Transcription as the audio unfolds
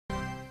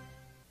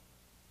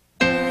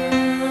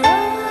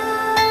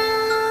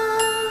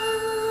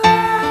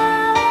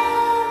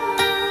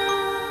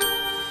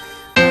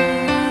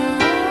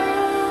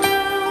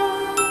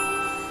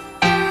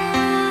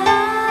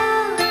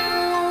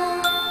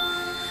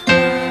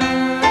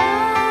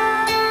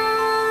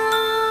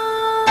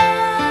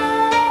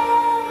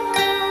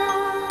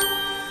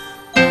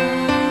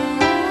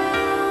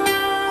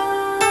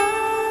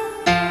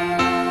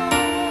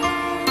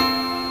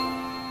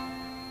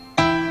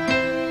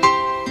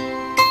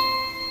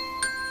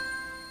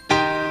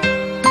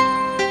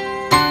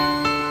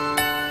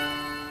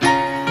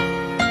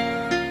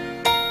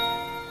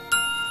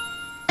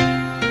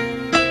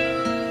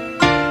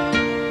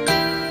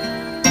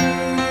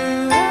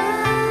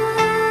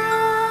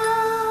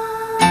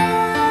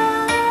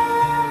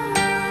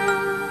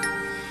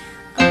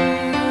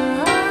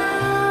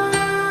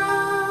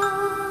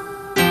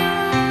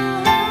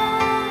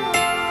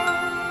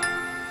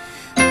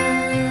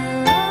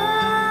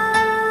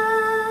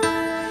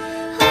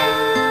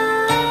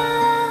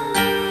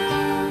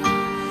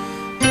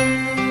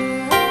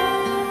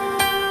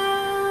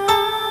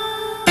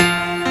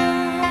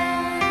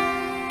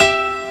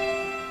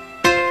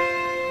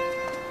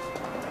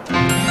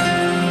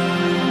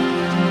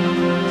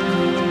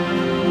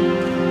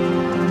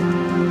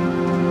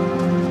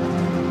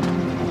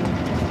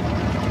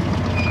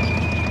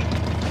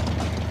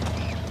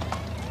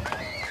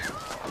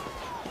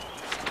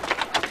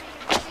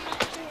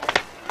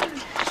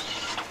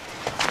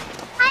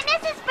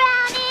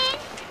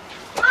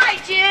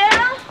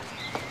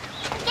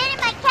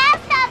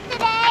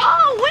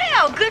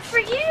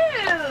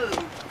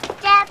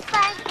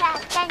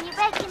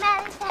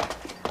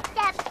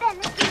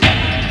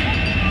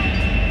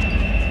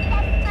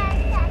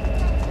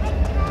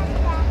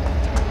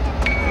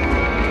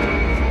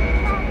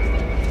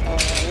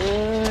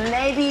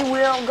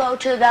go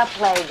to the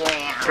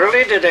playground.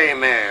 Early today,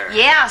 Mayor.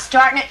 Yeah,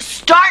 starting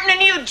a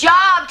new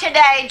job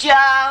today,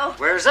 Joe.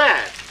 Where's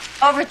that?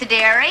 Over at the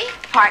dairy,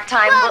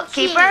 part-time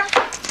bookkeeper.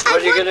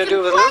 What are you gonna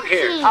do with Luke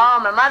here? Oh,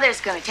 my mother's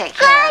gonna take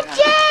care of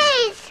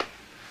him.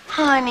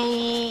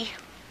 Honey,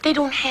 they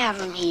don't have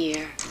him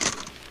here.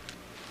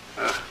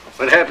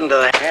 What happened to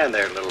the hand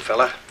there, little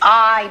fella?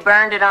 I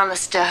burned it on the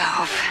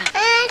stove.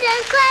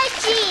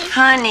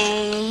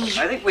 Honey.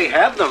 I think we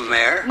have them,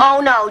 Mayor. Oh,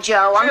 no,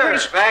 Joe. I'm pretty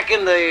sure. Back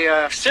in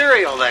the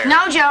cereal there.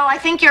 No, Joe, I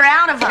think you're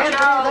out of them. Can't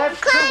believe that's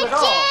true at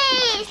all.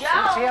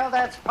 Joe. See how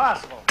that's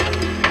possible.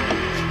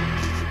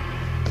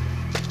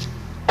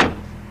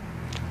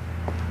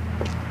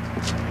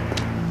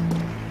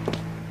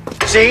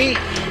 See?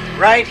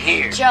 Right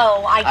here.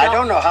 Joe, I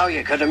don't know how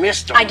you could have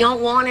missed them. I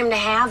don't want him to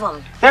have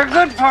them. They're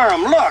good for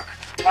him. Look.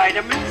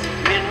 Vitamins,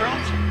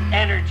 minerals,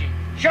 energy,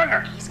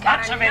 sugar. He's got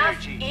lots of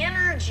enough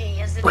energy.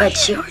 as it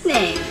What's is. your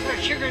name? Well,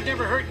 sugar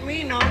never hurt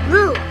me, no.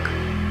 Luke.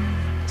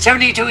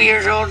 72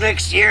 years old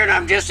next year, and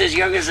I'm just as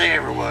young as I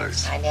ever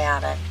was. I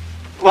doubt it.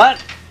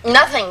 What?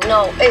 Nothing,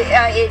 no.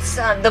 It's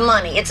the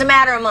money. It's a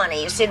matter of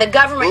money. You see, the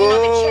government, you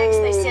know, the checks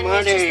they send me,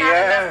 it's just not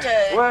enough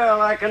to...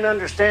 Well, I can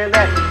understand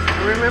that.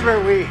 I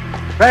remember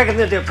back in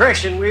the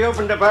Depression, we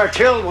opened up our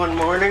till one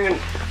morning, and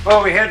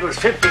all we had was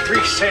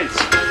 53 cents.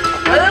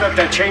 I looked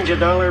to change a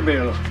dollar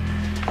bill.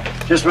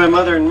 Just my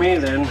mother and me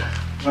then.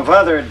 My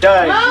father had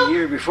died the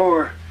year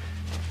before.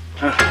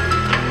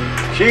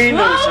 She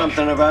knew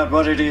something about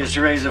what it is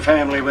to raise a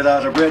family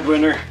without a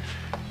breadwinner.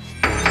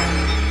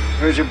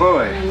 Where's your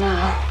boy?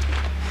 No.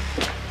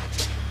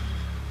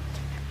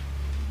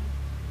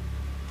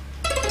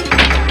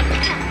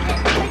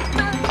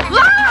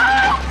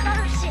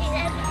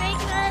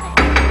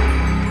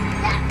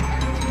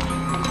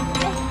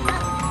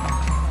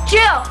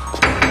 Jill!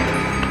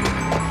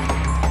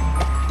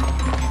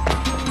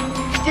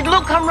 Did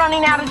Luke come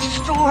running out of the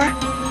store?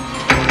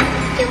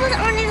 He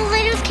wasn't running, the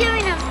lady was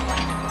carrying him.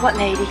 What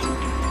lady?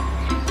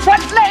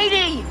 What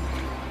lady?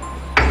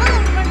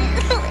 Wasn't running,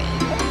 the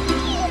lady was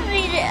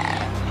carrying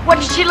him. What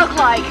did she look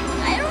like?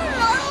 I don't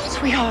know.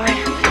 Sweetheart,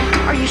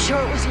 are you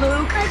sure it was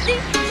Luke? I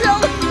think so.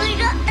 We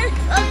got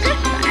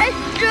I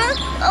drove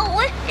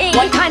away.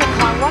 What kind of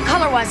car? What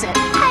color was it?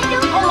 I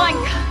don't know. Oh my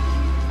God.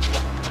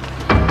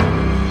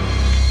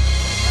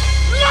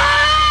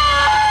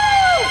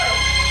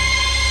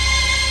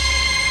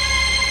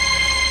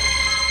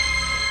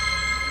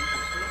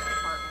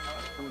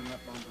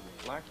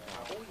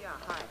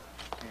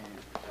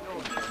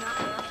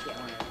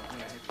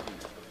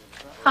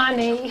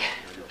 Honey.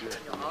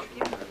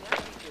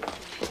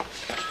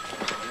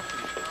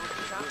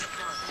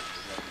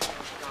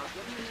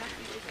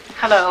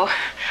 Hello,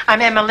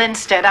 I'm Emma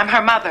Lindstedt. I'm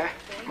her mother.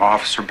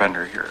 Officer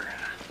Bender here.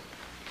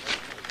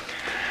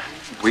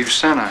 We've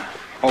sent a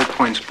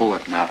all-points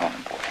bulletin out on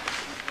the boy.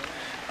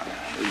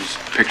 His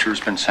picture's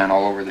been sent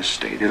all over the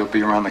state. It'll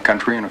be around the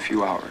country in a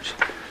few hours.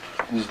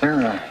 Is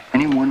there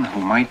anyone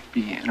who might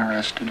be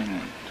interested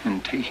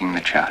in taking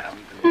the child?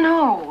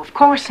 No, of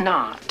course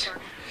not.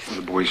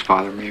 The boy's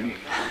father, maybe?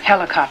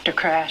 Helicopter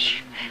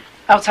crash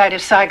outside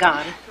of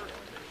Saigon.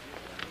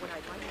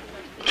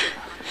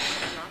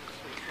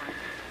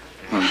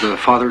 The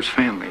father's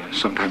family,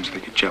 sometimes they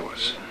get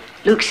jealous.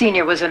 Luke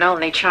Sr. was an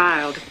only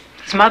child.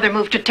 His mother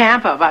moved to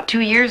Tampa about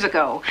 2 years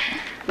ago.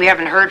 We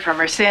haven't heard from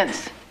her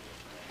since.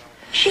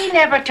 She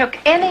never took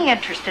any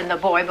interest in the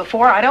boy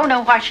before. I don't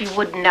know why she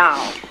would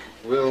now.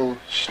 We'll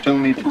still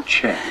need to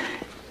check.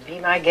 Be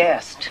my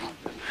guest.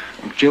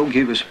 Jill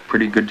gave us a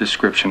pretty good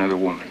description of the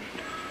woman.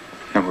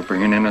 And we're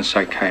bringing in a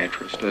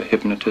psychiatrist, a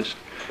hypnotist,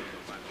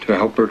 to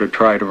help her to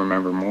try to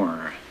remember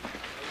more.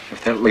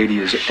 If that lady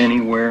is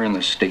anywhere in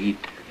the state,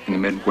 in the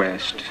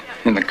Midwest,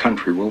 in the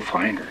country, we'll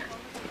find her.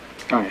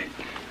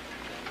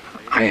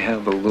 I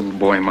have a little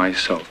boy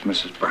myself,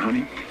 Mrs.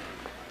 Browning.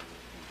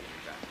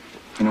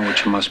 I know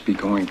what you must be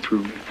going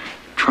through.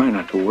 Try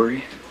not to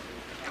worry.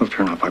 He'll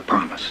turn up, I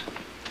promise.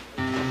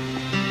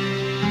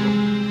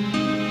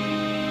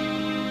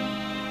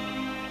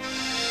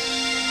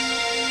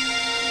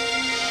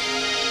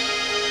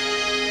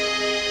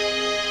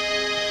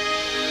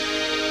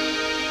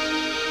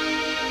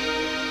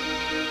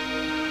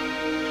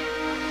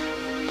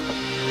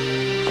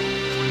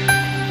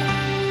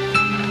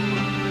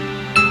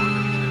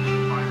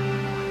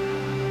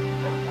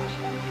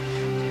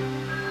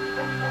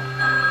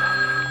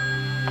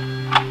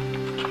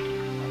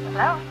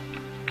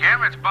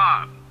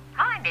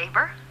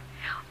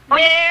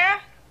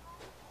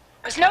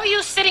 There's no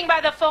use sitting by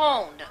the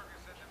phone.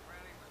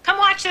 Come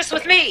watch this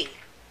with me.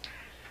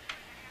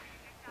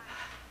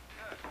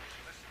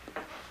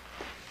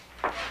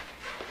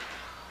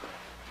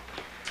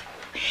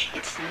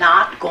 It's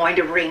not going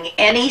to ring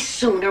any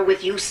sooner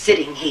with you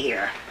sitting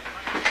here.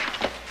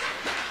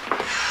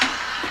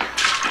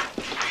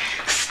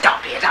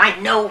 Stop it. I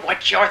know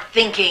what you're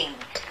thinking.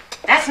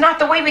 That's not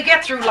the way we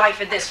get through life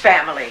in this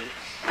family.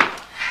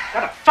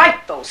 Gotta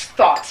fight those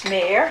thoughts,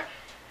 Mayor.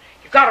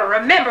 You've got to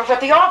remember what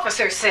the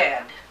officer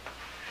said.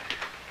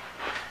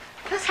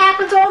 This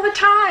happens all the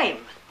time.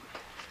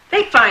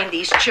 They find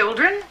these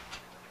children.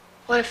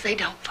 What if they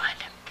don't find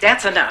him?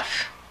 That's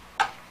enough.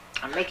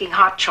 I'm making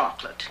hot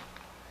chocolate.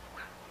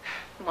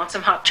 You want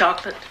some hot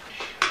chocolate?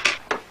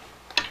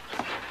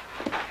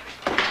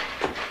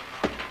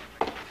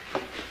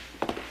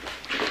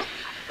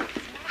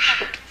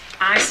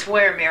 I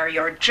swear, Mary,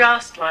 you're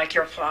just like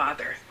your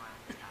father.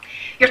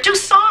 You're too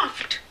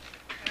soft.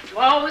 You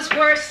always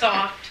were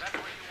soft.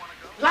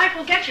 Life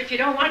will get you if you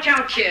don't watch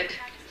out, kid.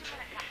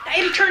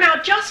 It'll turn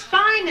out just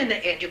fine in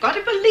the end. You've got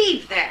to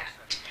believe that.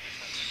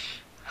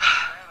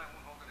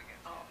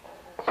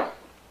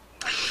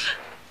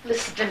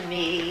 Listen to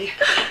me.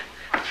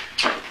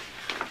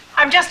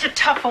 I'm just a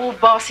tough old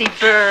bossy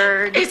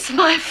bird. It's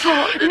my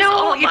fault.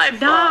 No,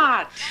 it's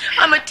not.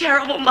 I'm a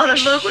terrible mother.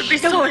 Luke would be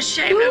so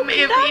ashamed of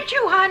me if he... Not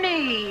you,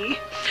 honey.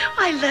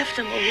 I left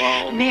him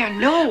alone. Mare,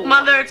 no.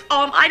 Mother, it's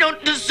all... I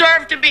don't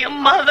deserve to be a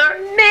mother.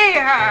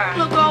 Mare.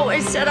 Luke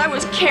always said I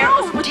was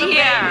careless with the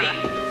baby.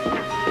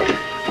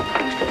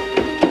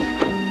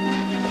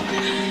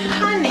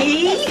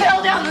 Honey. He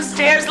fell down the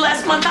stairs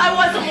last month. I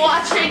wasn't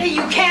watching.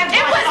 You can't.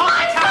 It was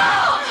my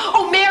fault.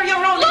 Oh, Mare,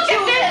 you're only Look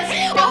at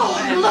this. Oh,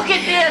 look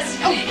at this.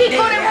 He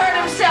could have hurt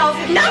himself.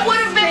 That would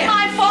have been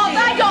my fault.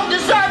 I don't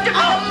deserve to be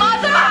a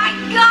mother. My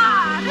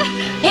God.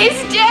 He's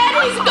dead.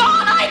 He's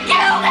gone. I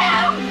killed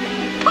him.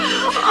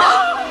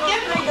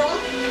 Give me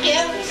those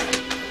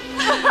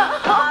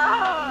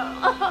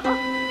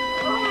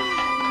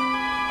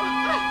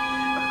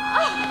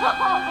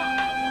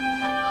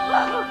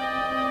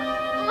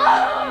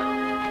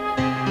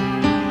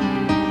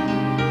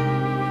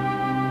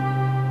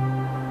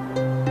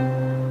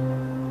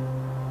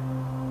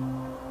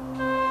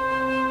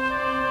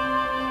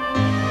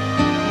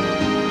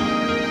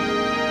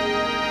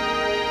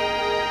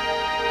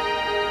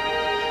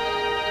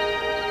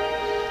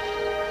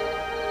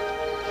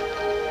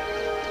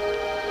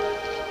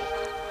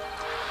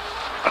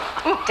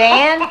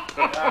Dan?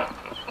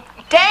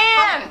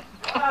 Dan!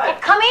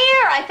 Come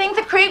here. I think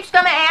the creep's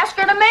gonna ask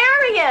her to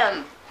marry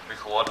him.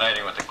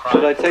 Coordinating with the crime.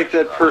 Should I take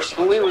that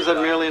personally, or was that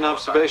merely an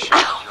observation?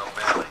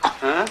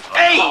 Huh?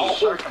 Hey!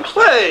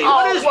 Hey,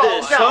 what is whoa,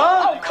 this, no.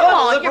 huh? Oh, come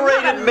on, you're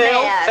Liberated not a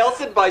male mess.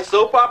 pelted by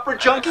soap opera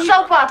junkie?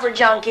 Soap opera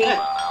junkie.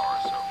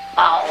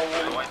 Oh,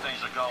 The way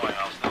things are going,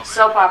 I'll still be...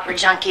 soap opera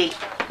junkie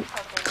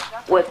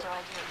with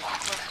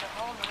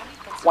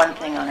one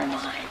thing on her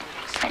mind.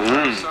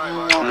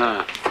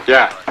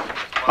 Yeah,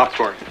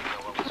 popcorn.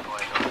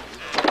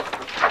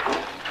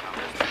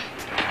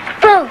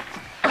 Boo!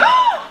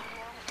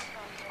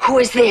 Who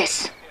is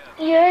this?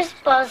 You're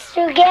supposed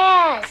to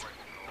guess.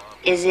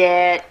 Is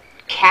it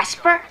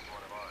Casper?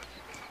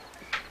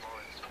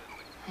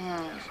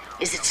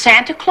 Is it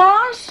Santa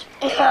Claus?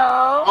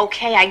 No.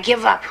 Okay, I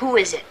give up. Who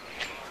is it?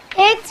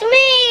 It's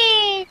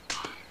me.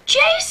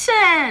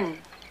 Jason!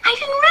 I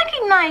didn't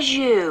recognize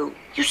you.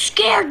 You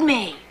scared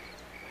me.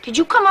 Did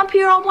you come up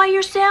here all by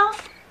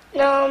yourself?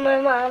 No,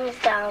 my mom's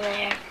down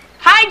there.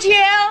 Hi,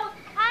 Jill.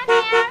 Hi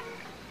there.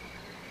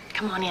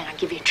 Come on in. I'll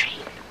give you a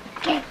treat.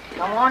 Okay.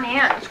 Come on in.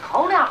 It's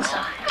cold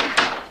outside.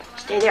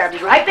 Stay there. I'll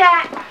be right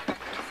back.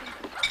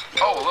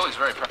 Oh, well, Lily's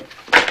very proud.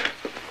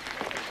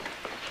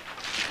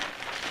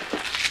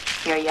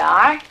 Here you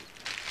are.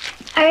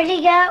 I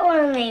already got one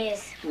of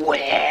these.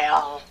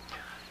 Well,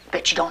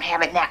 bet you don't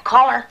have it in that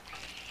color.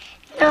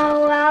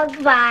 No, well,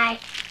 goodbye.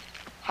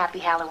 Happy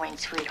Halloween,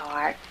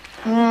 sweetheart.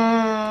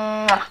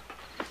 Mwah.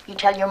 You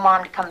tell your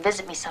mom to come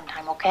visit me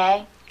sometime,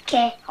 okay?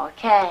 Okay.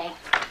 Okay.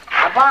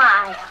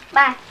 Bye-bye.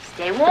 Bye.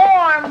 Stay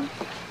warm.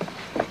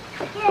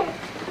 Here.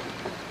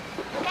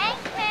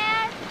 Thanks,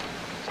 man.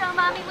 Show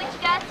Mommy what you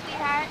got,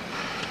 sweetheart.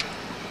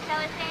 Tell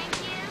her thank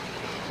you.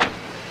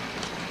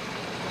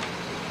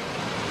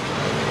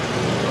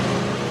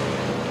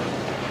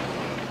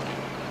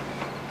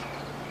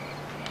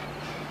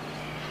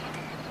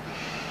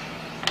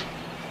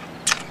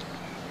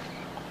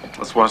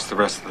 Let's watch the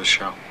rest of the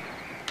show.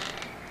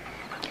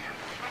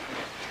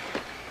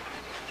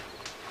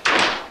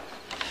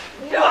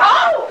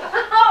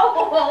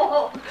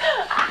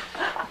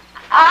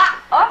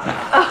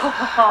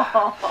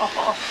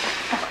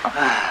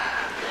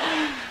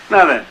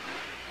 Now then,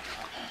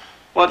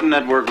 what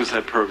network was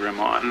that program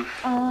on?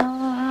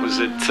 Was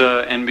it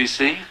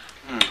NBC?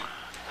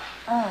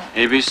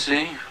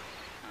 ABC?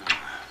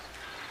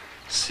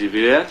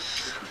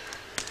 CBS?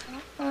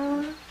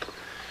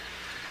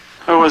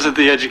 Or was it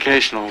the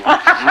educational one?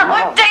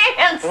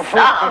 Dan,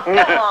 stop. Come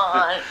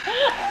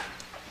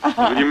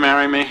on. Will you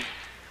marry me?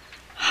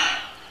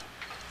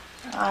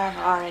 I've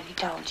already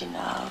told you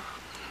no.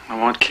 I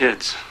want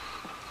kids.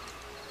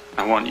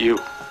 I want you.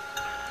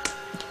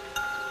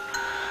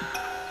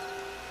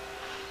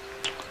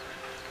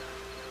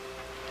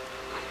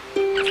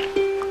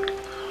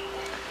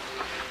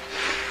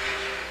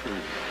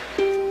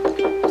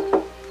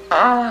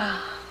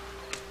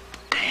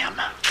 Damn.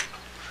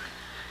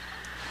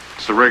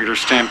 It's a regular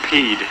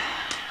stampede.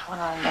 What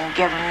am I gonna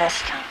give him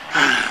this time?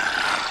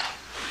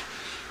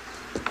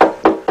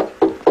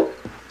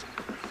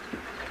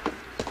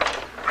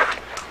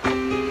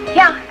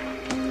 Yeah.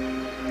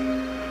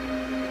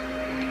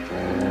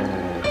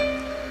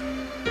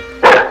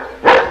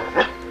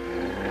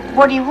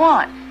 What do you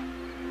want?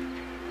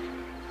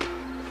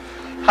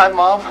 Hi,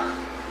 Mom.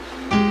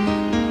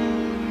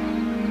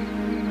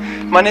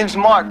 My name's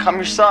Mark. I'm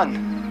your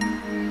son.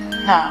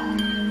 No.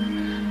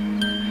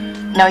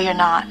 No, you're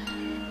not.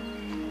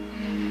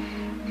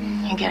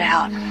 You get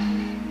out.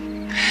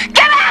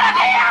 Get out of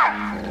here!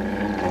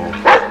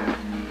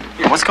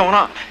 Yeah, what's going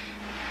on?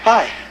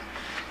 Hi.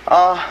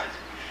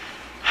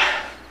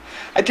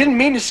 I didn't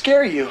mean to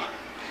scare you.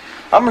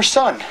 I'm her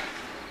son.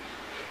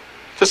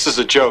 This is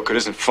a joke. It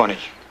isn't funny.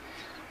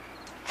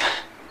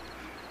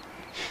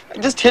 I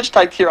just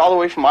hitchhiked here all the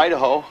way from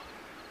Idaho.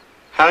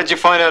 How did you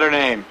find out her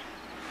name?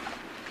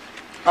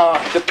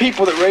 The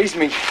people that raised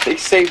me, they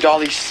saved all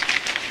these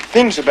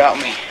things about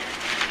me.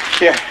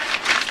 Here.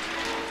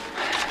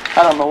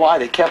 I don't know why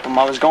they kept them.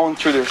 I was going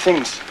through their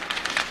things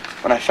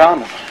when I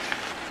found them.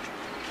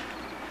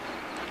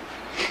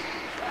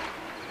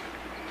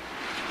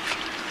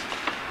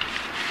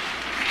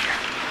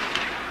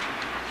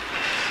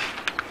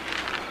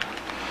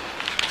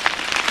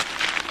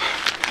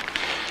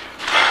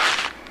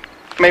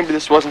 Maybe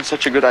this wasn't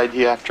such a good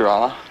idea after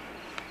all, huh?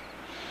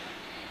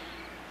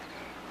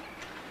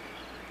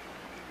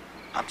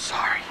 I'm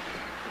sorry.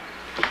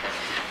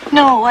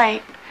 No,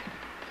 wait.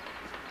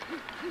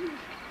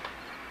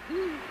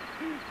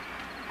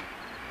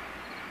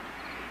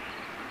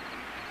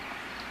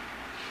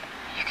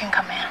 You can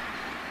come in.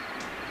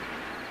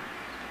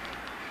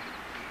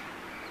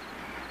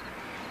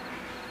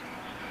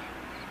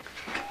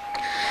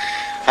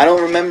 I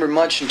don't remember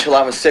much until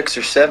I was 6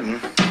 or 7.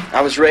 I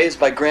was raised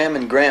by Gram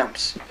and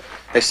Gramps.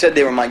 They said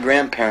they were my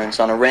grandparents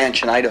on a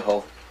ranch in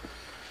Idaho.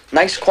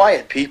 Nice,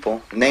 quiet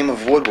people. Name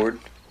of Woodward.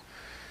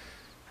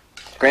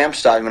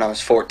 Gramps died when I was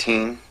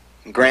 14.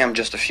 Gram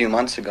just a few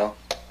months ago.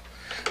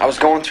 I was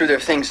going through their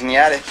things in the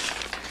attic,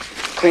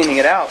 cleaning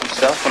it out and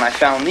stuff, when I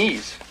found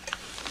these.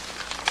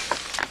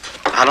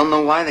 I don't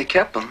know why they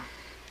kept them.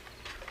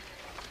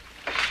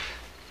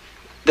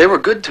 They were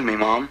good to me,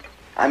 Mom.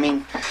 I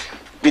mean,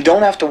 you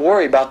don't have to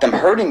worry about them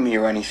hurting me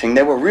or anything.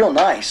 They were real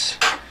nice.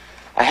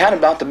 I had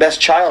about the best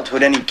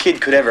childhood any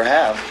kid could ever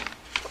have.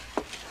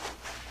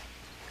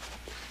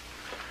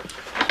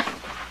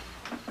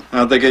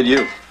 How'd they get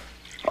you?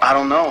 I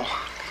don't know.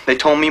 They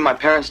told me my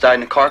parents died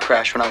in a car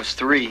crash when I was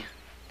 3.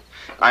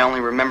 I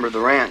only remember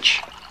the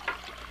ranch.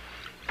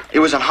 It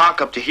was in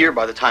hock up to here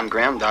by the time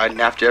Gram died,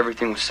 and after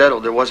everything was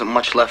settled, there wasn't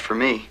much left for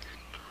me.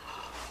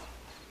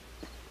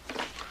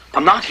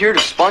 I'm not here to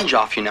sponge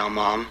off you now,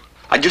 Mom.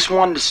 I just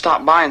wanted to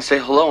stop by and say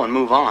hello and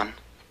move on.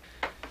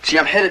 See,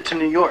 I'm headed to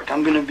New York.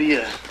 I'm gonna be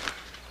an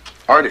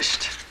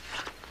artist.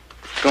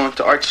 Going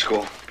to art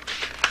school.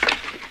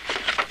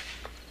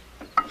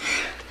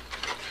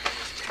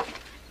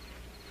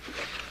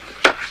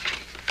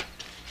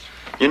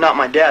 You're not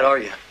my dad, are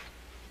you?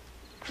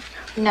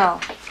 No.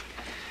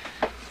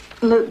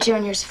 Luke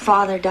Jr.'s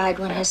father died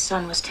when his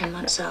son was 10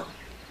 months old.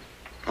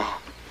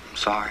 Oh, I'm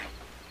sorry.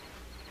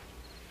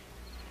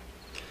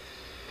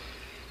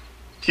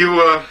 Do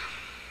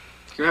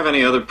you have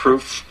any other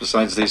proof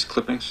besides these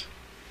clippings?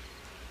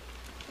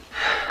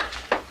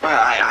 Well,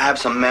 I have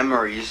some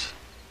memories.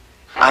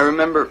 I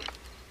remember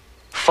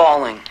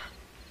falling.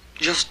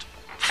 Just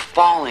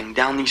falling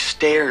down these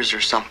stairs or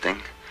something.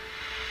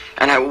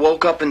 And I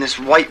woke up in this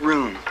white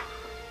room.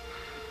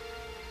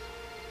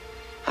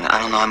 And I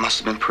don't know, I must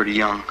have been pretty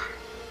young.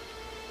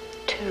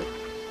 2.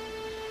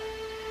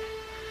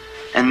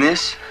 And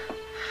this?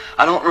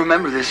 I don't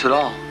remember this at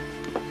all.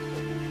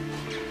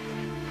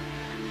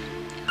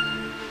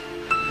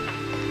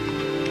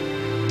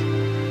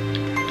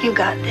 You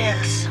got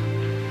this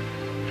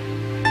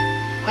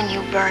when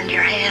you burned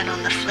your hand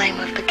on the flame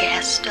of the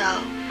gas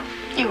stove.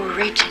 You were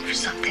reaching for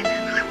something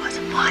and I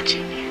wasn't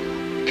watching you.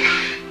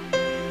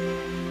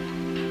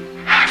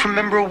 I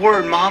remember a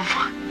word, Mom.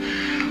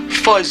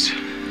 Fuzz.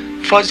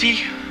 Fuzzy?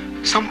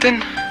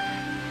 Something?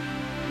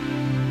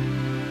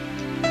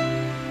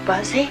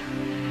 Buzzy?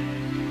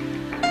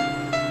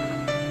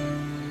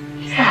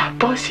 Yeah,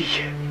 Buzzy.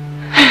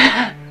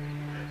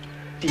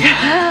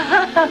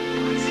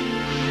 Buzzy.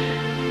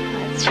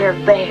 That's your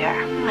bear.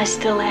 I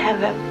still have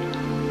him.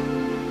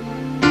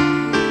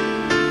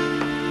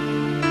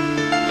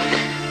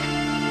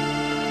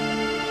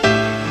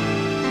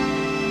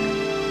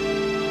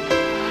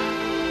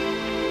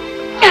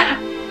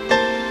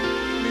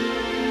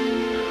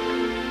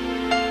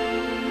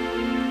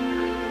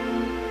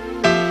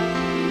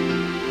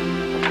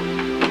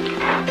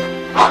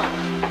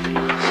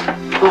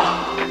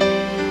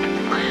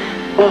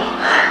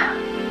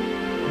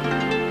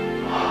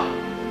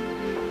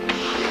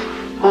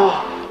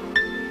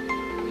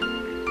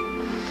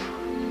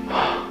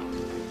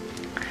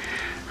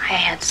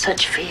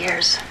 Such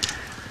fears.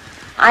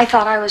 I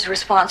thought I was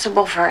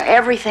responsible for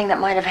everything that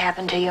might have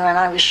happened to you, and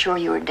I was sure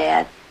you were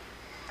dead.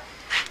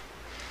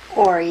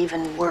 Or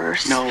even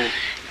worse. No.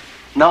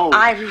 No.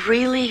 I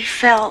really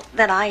felt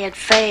that I had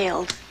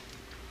failed.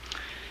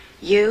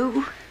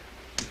 You?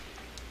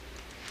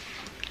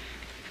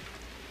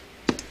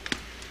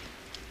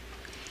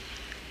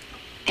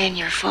 And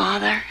your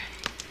father?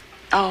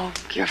 Oh,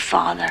 your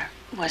father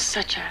was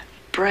such a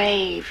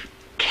brave,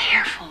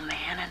 careful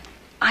man, and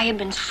I had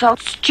been so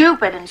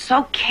stupid and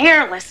so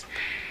careless.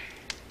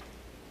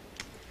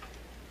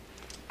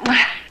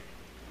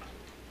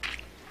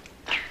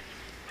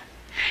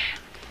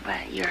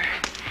 But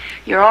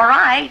you're all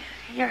right.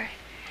 You're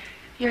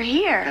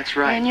here. That's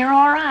right. And you're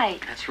all right.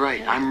 That's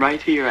right. I'm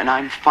right here, and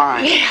I'm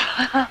fine.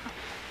 Yeah.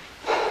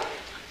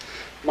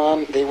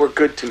 Mom, they were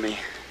good to me.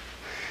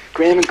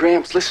 Graham and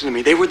Gramps, listen to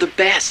me. They were the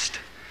best.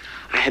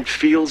 I had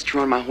fields to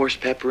run my horse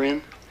Pepper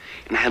in,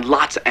 and I had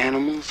lots of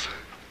animals,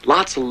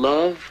 lots of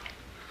love.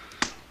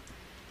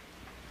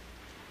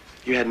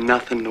 You had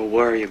nothing to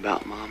worry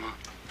about, Mama.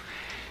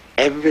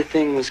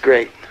 Everything was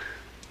great.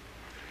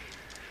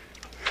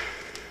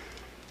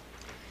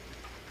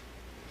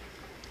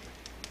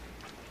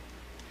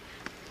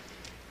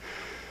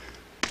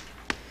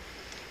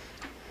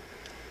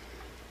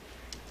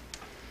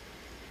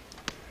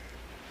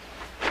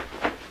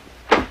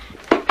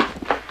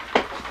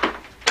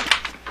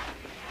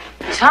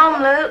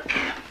 Home, Luke.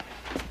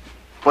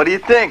 What do you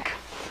think?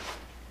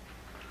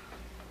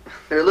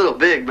 They're a little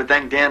big, but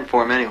thank Dan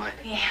for them anyway.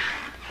 Yeah.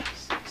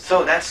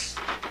 So that's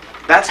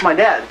my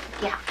dad.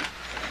 Yeah.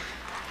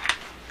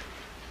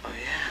 Oh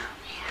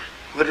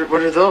yeah.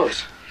 What are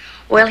those?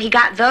 Well, he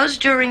got those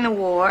during the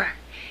war,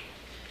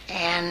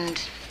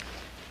 and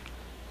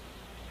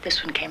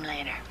this one came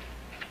later.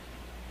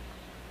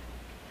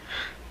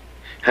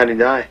 How'd he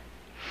die?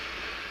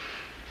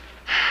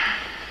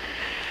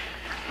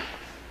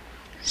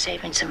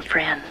 Saving some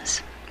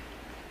friends.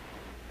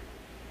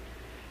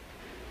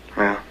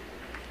 Well,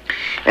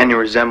 any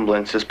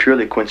resemblance is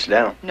purely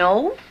coincidental.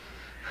 No.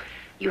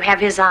 You have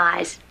his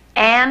eyes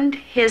and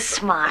his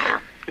smile.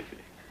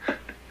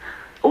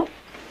 Oh.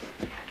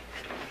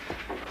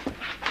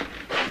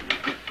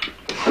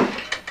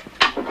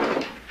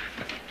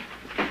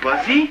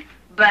 Buzzy?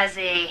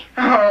 Buzzy.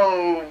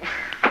 Oh.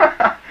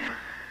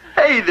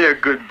 Hey there,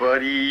 good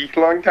buddy.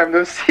 Long time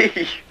no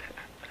see.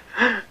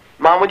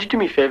 Mom, would you do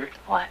me a favor?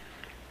 What?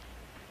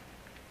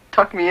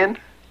 Tuck me in.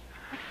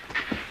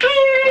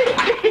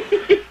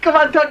 Come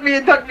on, tuck me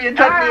in, tuck me in,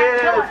 tuck me in.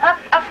 Come on,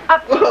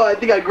 up. Oh, I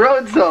think I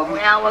grown some.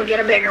 Well, we'll get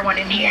a bigger one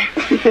in here.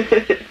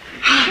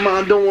 Come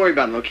on, don't worry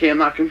about him, okay? I'm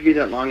not going to be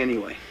that long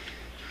anyway.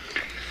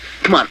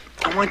 Come on,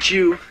 I want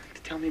you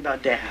to tell me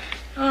about Dad.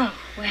 Oh,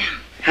 well.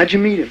 How'd you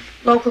meet him?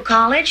 Local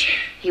college.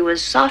 He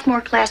was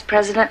sophomore class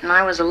president, and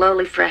I was a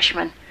lowly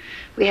freshman.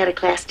 We had a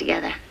class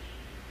together.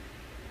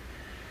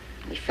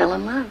 We fell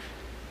in love.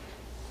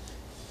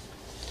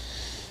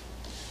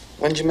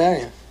 When'd you marry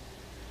him?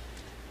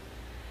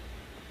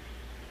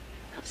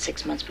 About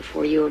 6 months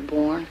before you were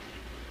born.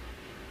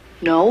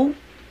 No,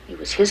 it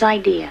was his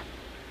idea.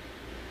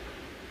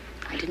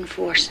 I didn't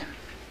force him.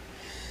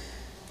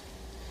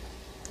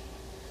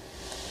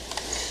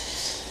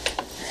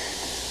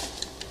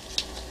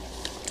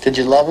 Did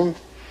you love him?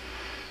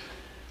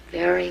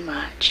 Very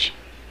much.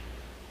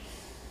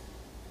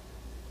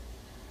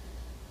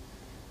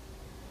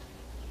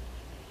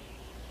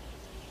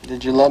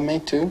 Did you love me,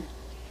 too?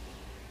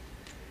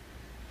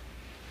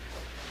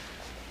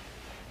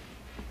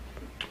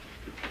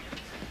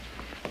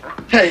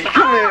 Hey,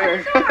 come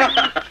here.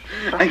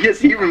 I guess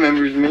he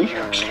remembers me.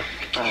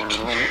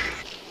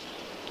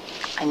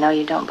 I know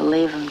you don't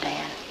believe him,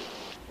 Dan.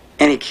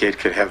 Any kid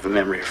could have the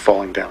memory of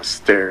falling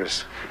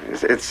downstairs.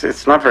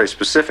 It's not very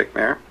specific,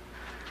 Mayor.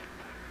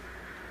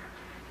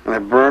 And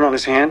that burn on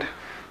his hand?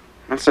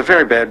 That's a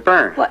very bad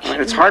burn. Well,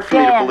 it's hard for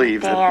me to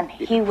believe Dan, that...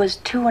 he was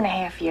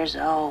 2.5 years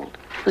old.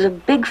 It was a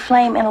big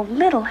flame in a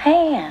little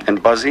hand.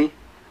 And Buzzy?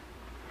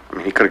 I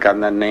mean, he could have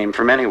gotten that name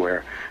from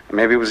anywhere.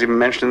 Maybe it was even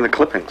mentioned in the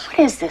clippings. What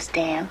is this,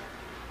 Dan?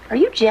 Are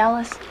you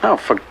jealous? Oh,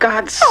 for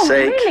God's Oh,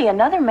 sake. really?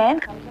 Another man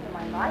comes into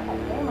my life. I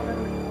gave him a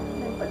little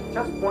attention. I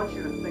just want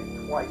you to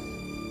think twice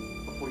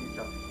before you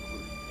jump to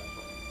conclusions.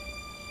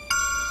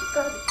 You've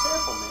got to be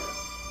careful, man.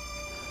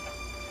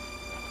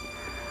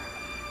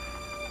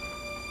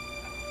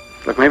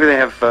 Look, maybe they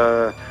have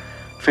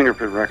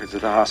fingerprint records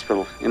at the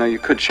hospital. You know, you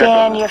could check on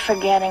Dan, them. you're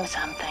forgetting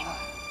something.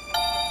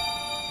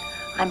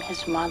 I'm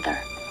his mother.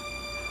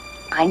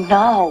 I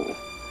know.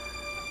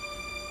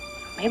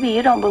 Maybe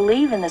you don't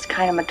believe in this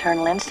kind of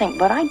maternal instinct,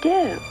 but I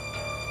do.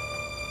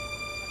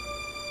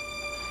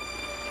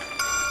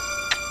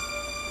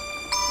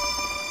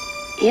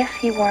 If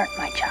he weren't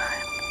my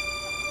child,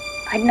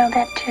 I'd know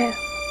that too.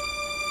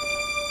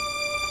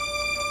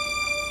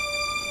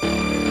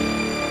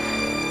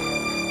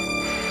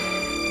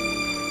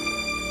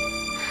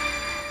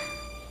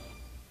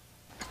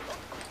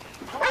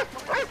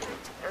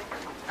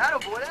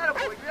 Attaboy,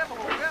 attaboy, grab a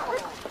hold, grab a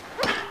hold.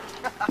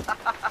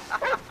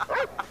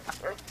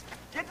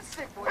 Get the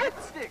stick, boy, get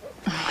the stick.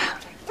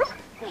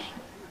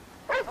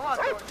 Come on,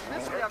 boy,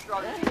 this way after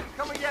all.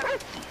 Come and get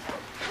it.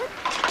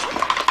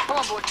 Come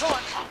on, boy, come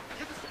on.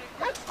 Get the stick,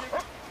 get the stick.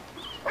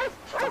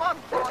 Come on,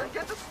 boy,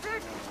 get the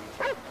stick.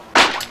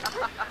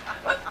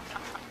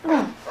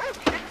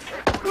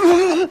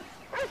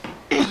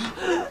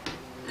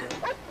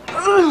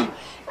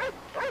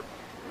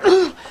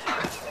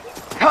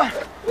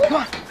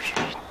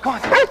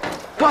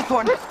 Come on,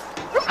 Thornton.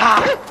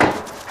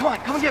 Come on,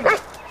 come and get me.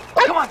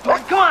 Come on,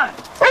 Thornton, come on.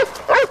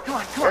 Come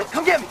on, come on,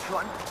 come get me,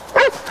 Thornton.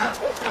 Come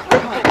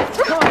on,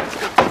 come on.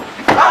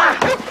 Ah!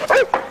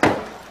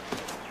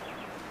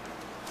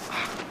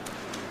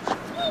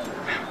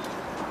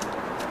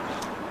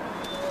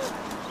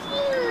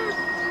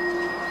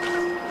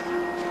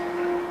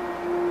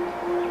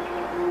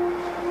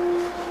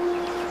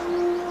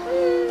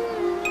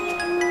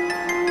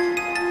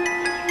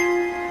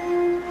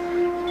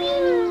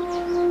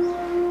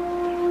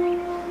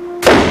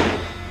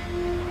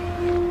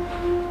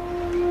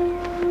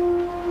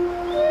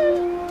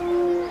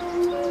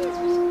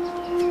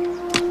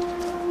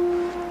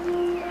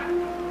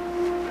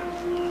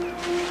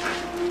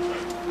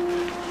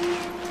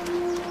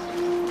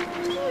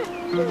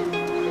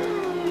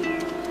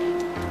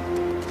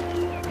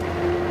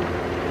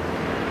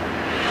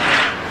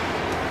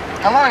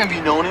 How long have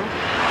you known him?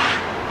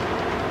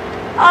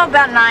 Oh,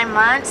 about 9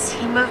 months.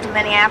 He moved to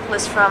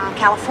Minneapolis from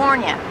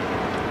California.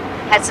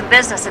 Had some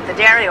business at the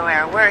dairy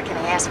where I work, and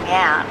he asked me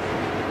out.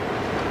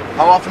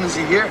 How often is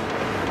he here?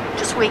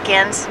 Just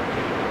weekends.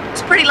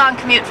 It's a pretty long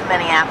commute from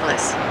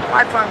Minneapolis.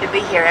 Hard for him to be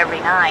here every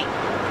night.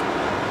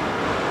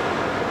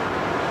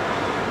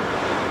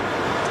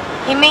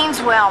 He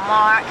means well,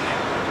 Mark.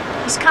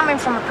 He's coming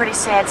from a pretty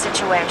sad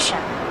situation.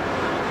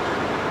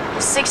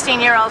 His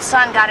 16-year-old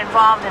son got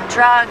involved in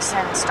drugs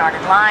and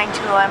started lying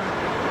to him.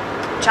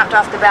 Jumped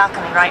off the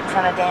balcony right in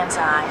front of Dan's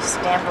eyes.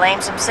 Dan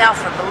blames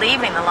himself for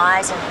believing the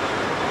lies and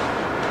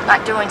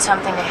not doing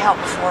something to help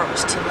before it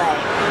was too late.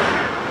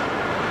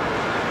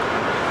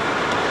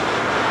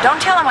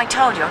 Don't tell him I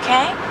told you,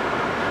 okay?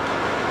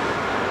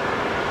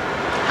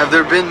 Have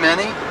there been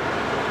many?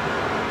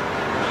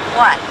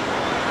 What?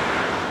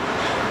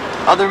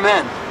 Other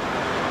men?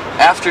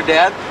 After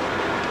Dad?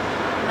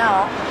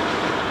 No.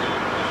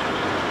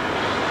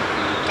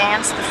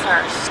 Dan's the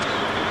first.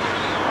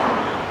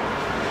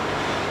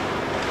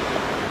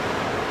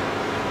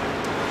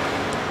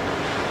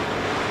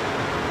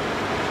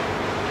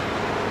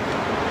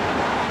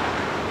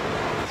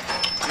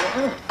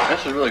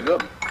 This is really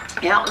good.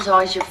 Yeah, it was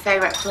always your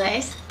favorite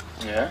place.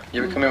 Yeah?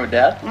 You ever come here with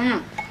Dad?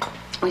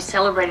 We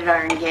celebrated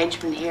our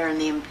engagement here in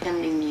the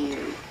impending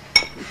yew.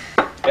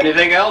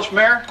 Anything else,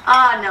 Mayor?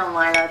 Oh, no,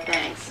 Milo,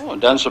 thanks. Oh,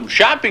 done some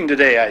shopping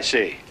today, I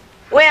see.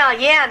 Well,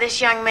 yeah, this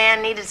young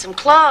man needed some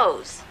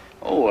clothes.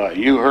 Oh,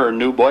 you her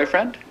new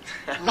boyfriend?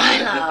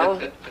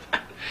 Milo.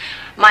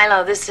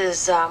 Milo, this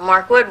is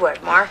Mark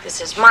Woodward. Mark,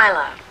 this is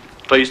Milo.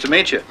 Pleased to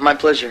meet you. My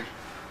pleasure.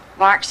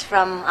 Mark's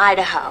from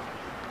Idaho.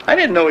 I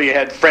didn't know you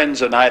had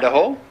friends in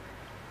Idaho.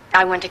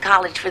 I went to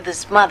college with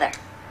his mother.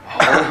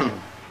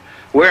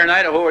 Where in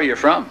Idaho are you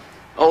from?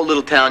 Oh,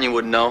 little town you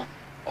wouldn't know.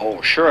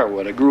 Oh, sure I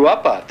would. I grew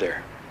up out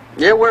there.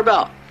 Yeah, where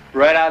about?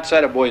 Right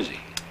outside of Boise.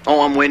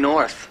 Oh, I'm way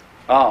north.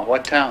 Oh,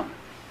 what town?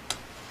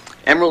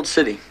 Emerald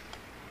City.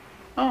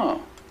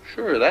 Oh,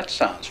 sure, that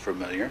sounds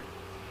familiar.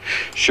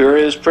 Sure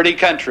is pretty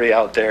country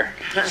out there.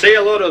 Say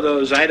hello to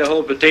those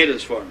Idaho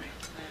potatoes for me.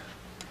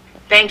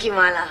 Thank you,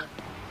 Milo.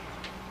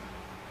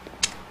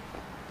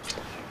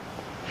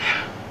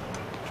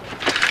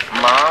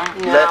 Mom,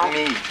 No. let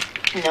me.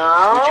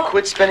 No. Would you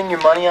quit spending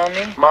your money on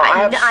me? Mom, I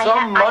have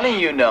some money,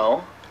 you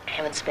know. I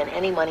haven't spent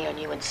any money on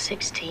you in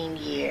 16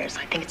 years.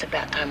 I think it's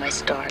about time I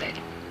started.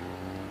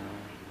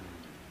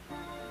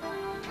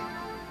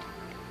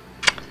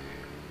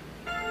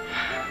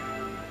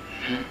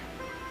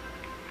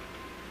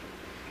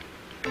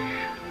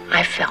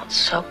 I felt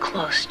so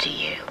close to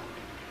you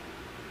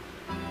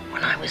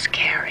when I was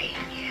carrying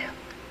you.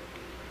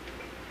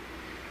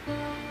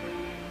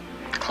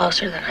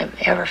 Closer than I've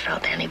ever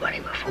felt anybody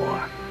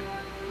before.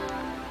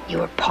 You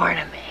were part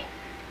of me.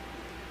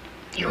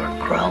 You were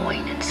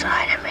growing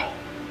inside of me.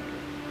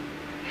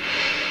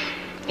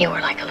 You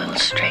were like a little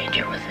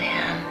stranger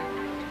within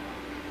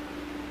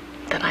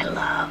that I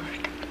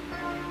loved,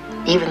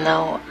 even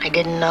though I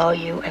didn't know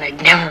you and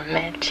I'd never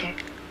met you.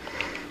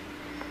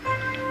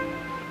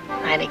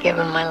 I'd have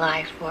given my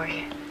life for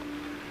you.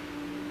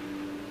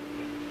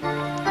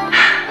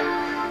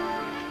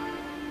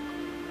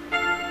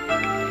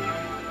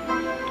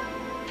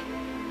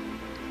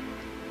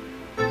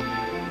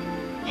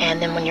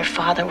 And then when your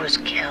father was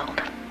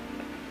killed,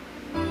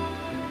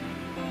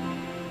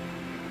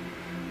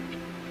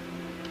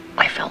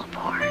 I fell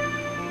apart.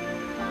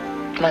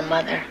 My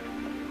mother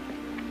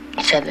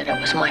said that it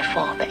was my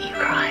fault that you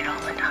cried all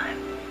the time.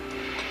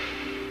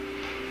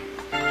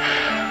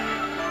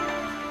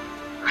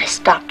 I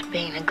stopped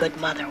being a good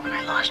mother when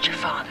I lost your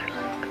father,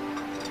 Luke.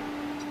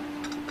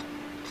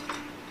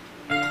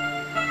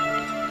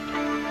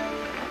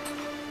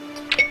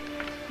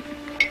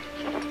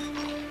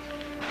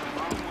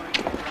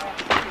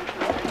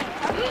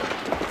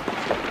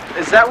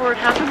 Is that where it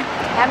happened?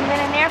 Haven't been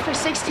in there for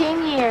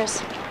 16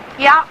 years.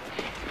 Yeah,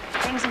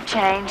 things have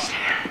changed.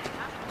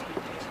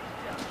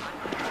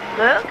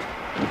 Luke?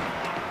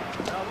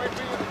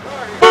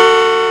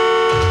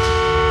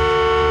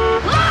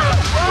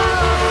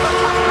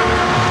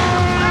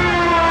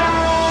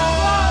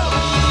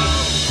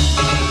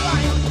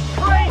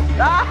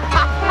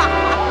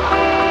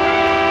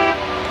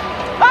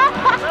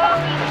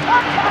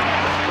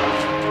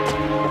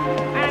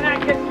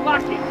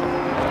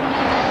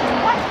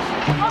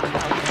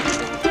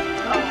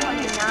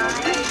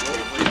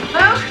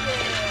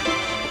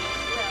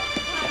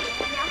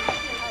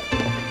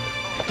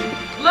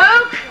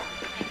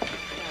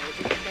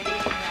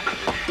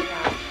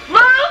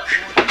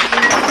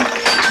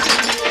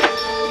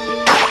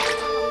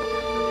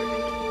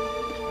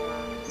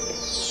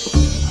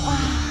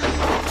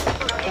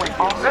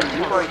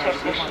 Respiratory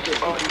technician to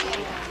OB.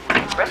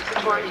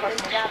 Respiratory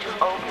technician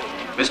to OB.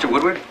 Mr.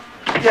 Woodward?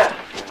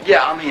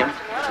 Yeah, I'm him.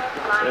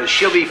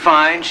 She'll be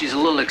fine. She's a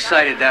little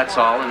excited, that's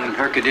all. And in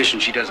her condition,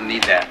 she doesn't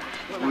need that.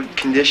 What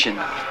condition?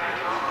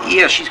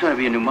 Yeah, she's going to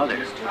be a new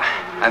mother.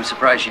 I'm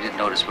surprised she didn't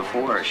notice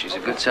before. She's a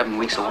good 7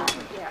 weeks along.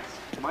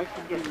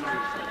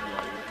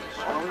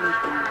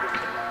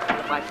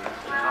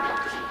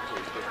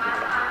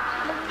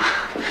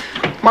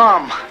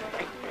 Mom.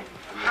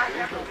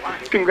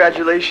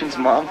 Congratulations,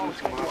 Mom.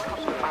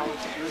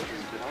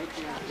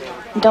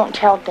 Don't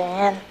tell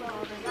Dan.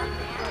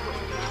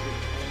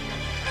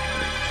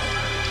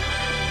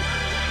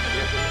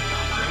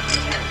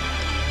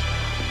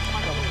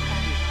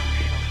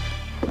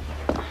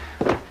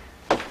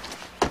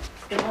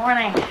 Good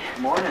morning.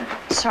 Morning.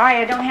 Sorry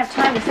I don't have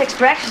time to fix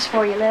breakfast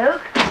for you,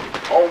 Luke.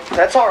 Oh,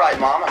 that's all right,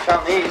 Mom. I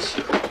found these.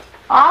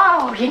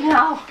 Oh, you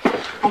know,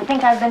 I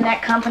think I've been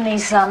that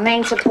company's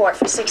main support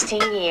for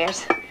 16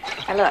 years.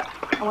 Now look,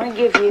 I want to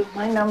give you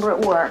my number at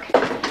work.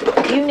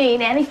 If you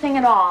need anything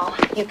at all,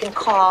 you can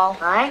call, all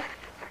right?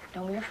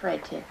 Don't be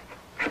afraid to.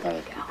 There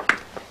you go.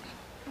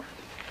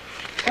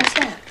 What's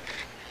that?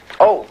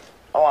 Oh,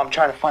 I'm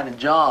trying to find a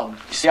job.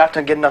 You see, I have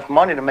to get enough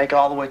money to make it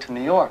all the way to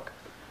New York.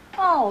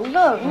 Oh,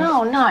 look,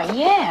 no, not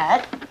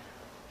yet.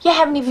 You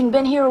haven't even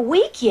been here a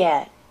week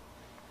yet.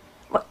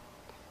 What?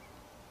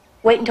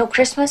 Wait until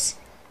Christmas?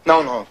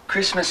 No.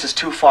 Christmas is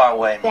too far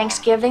away, Mom.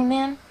 Thanksgiving,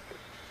 then?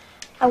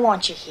 I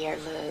want you here,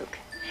 Luke.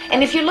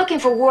 And if you're looking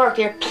for work,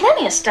 there's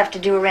plenty of stuff to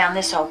do around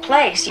this old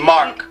place.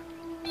 Mark.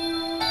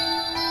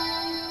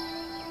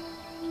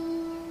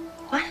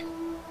 What?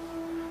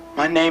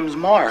 My name's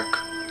Mark.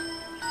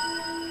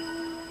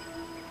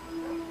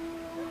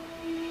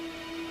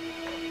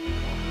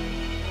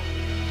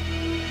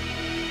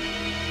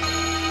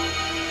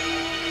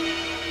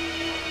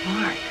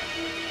 Mark.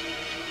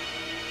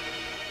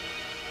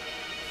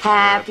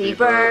 Happy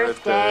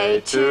birthday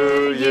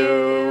to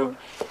you.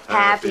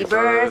 Happy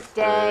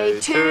birthday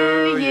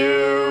to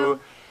you.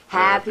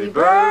 Happy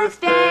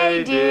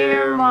birthday,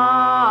 dear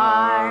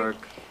Mark.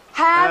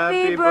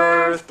 Happy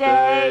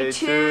birthday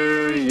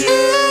to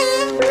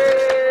you.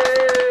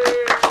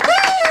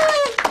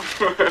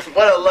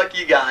 What a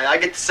lucky guy. I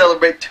get to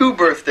celebrate 2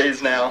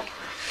 birthdays now.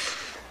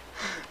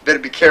 Better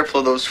be careful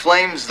of those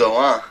flames, though,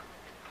 huh?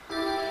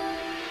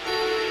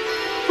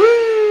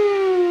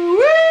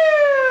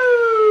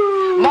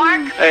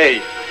 Mark?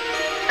 Hey.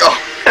 Oh.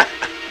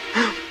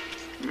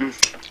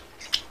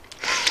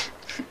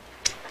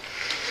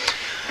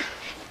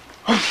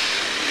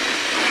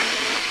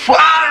 All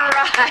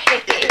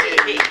right.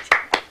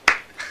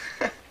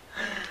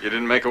 You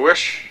didn't make a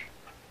wish?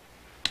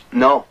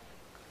 No.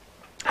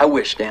 I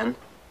wish, Dan.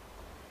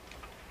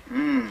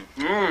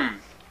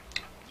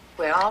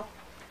 Well,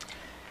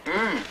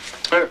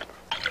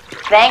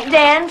 thank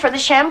Dan for the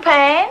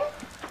champagne.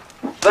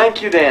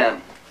 Thank you,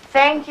 Dan.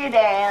 Thank you,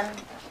 Dan.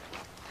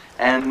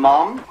 And,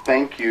 Mom,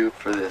 thank you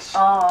for this.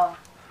 Oh,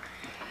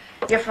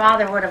 your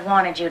father would have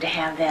wanted you to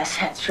have this.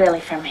 It's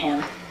really from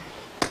him.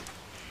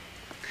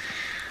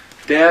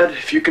 Dad,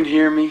 if you can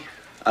hear me,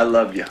 I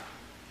love you.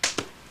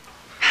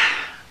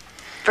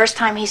 First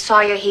time he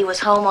saw you, he was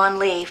home on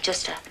leave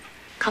just a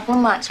couple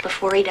of months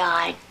before he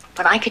died.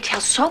 But I could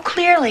tell so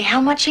clearly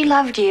how much he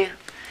loved you.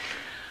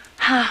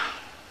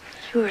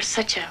 You were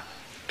such a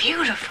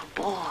beautiful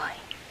boy.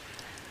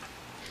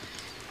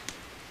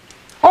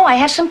 Oh, I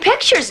have some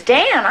pictures,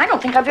 Dan. I don't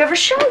think I've ever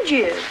showed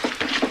you.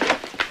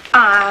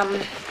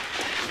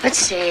 Let's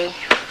see.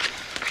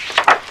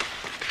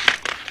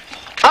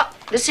 Oh,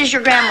 this is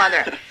your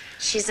grandmother.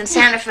 She's in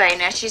Santa Fe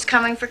now. She's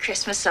coming for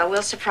Christmas, so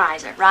we'll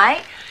surprise her,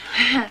 right?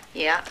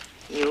 Yeah,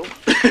 you.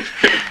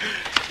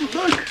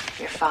 Look.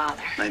 Your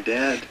father. My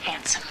dad.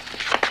 Handsome.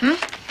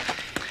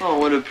 Oh,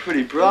 what a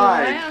pretty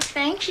bride. Well,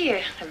 thank you.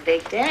 A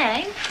big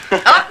day.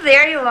 Oh,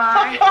 there you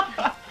are.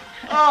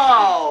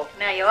 Oh.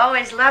 Now, you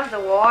always loved the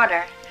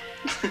water.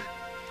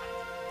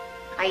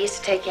 I used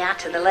to take you out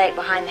to the lake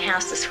behind the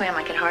house to swim.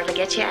 I could hardly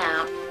get you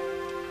out.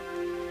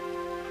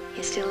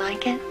 You still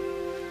like it?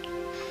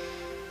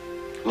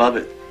 Love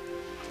it.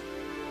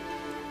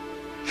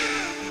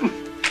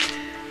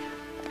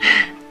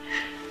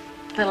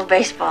 Little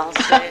baseball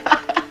suit.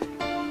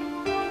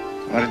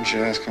 Why didn't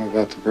you ask him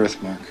about the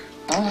birthmark?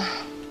 Oh.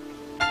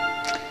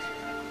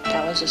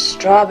 That was a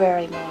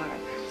strawberry mark.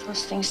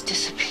 Those things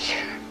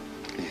disappear.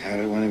 He had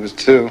it when he was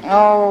 2.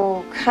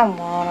 Oh, come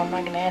on. I'm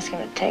not going to ask him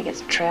to take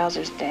his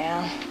trousers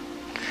down.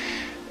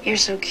 You're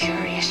so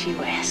curious,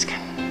 you ask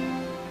him.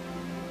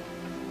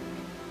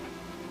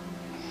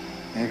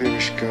 Maybe we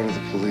should go to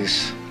the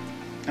police.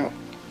 No,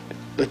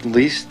 at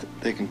least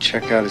they can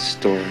check out his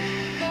story.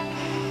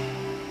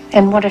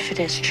 And what if it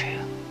is true?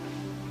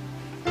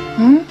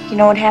 You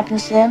know what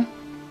happens then?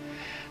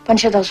 A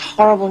bunch of those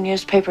horrible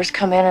newspapers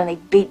come in and they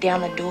beat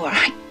down the door.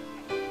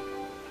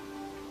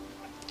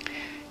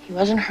 He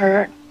wasn't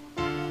hurt.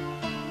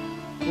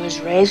 He was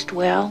raised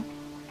well.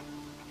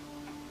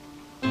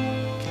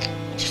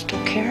 I just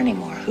don't care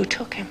anymore who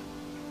took him.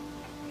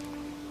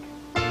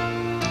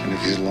 And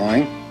if he's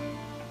lying?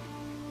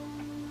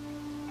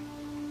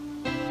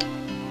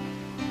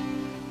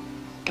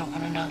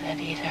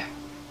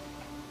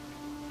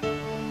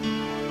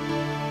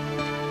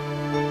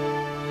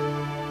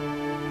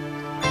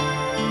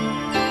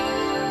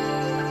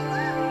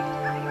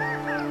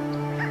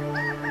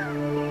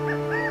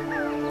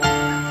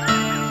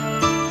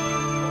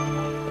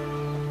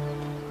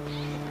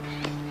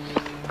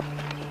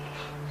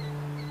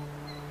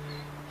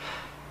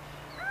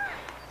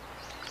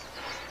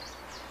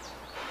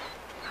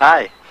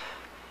 Hi.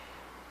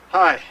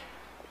 Hi.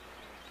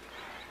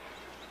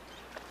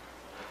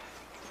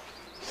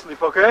 Sleep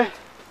okay?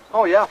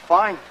 Oh, yeah,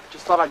 fine.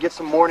 Just thought I'd get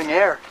some morning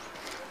air.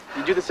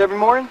 You do this every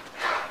morning?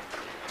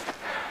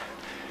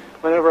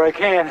 Whenever I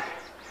can.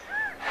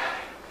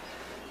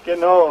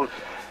 Getting old.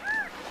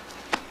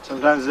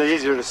 Sometimes it's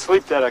easier to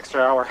sleep that extra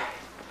hour.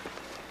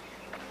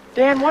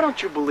 Dan, why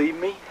don't you believe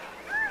me?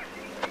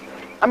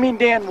 I mean,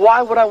 Dan,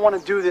 why would I want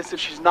to do this if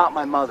she's not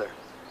my mother?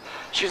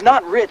 She's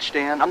not rich,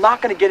 Dan. I'm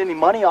not going to get any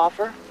money off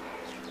her.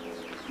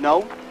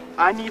 No,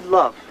 I need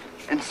love.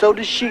 And so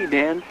does she,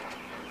 Dan.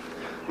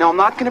 Now, I'm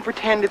not going to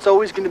pretend it's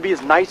always going to be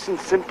as nice and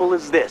simple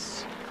as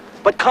this.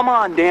 But come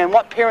on, Dan,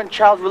 what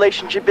parent-child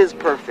relationship is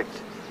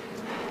perfect?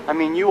 I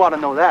mean, you ought to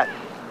know that.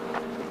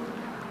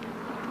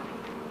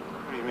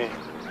 What do you mean?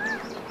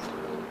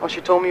 Well, she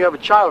told me you have a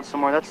child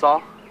somewhere, that's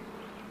all.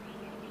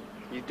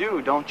 You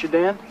do, don't you,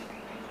 Dan?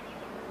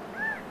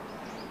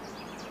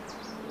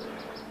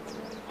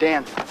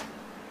 Dan,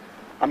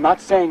 I'm not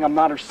saying I'm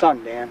not her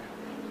son, Dan.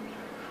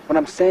 What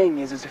I'm saying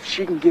is if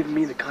she can give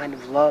me the kind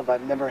of love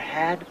I've never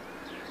had,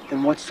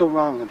 then what's so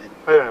wrong with it?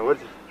 Wait a minute, what?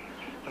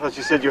 I thought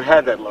you said you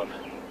had that love.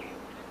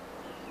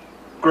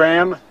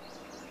 Gramps?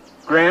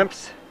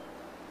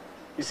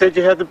 You said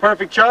you had the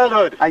perfect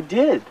childhood. I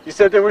did. You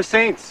said they were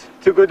saints.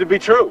 Too good to be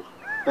true.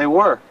 They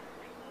were.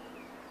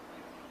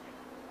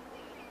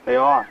 They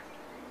are.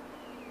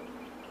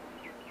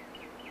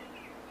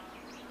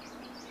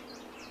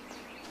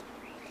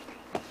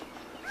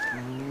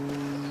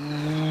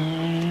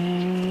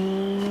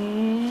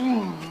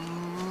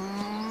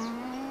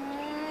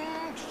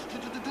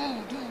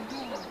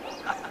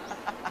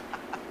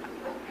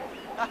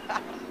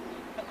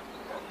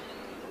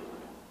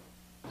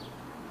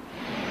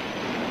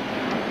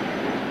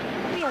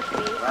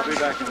 I'll be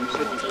back in the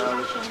city.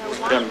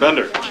 Ken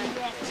Bender.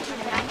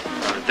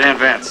 Dan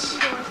Vance.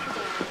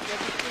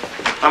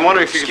 I'm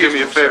wondering if you could do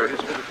me a favor.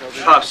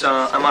 Pops,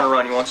 I'm on a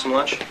run. You want some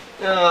lunch?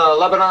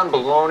 Lebanon,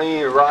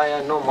 bologna,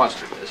 rye, no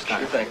mustard this time.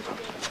 Sure thing.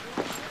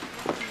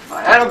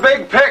 And a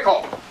big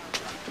pickle.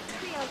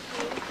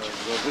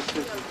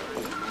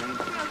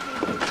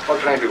 What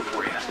can I do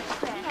for you?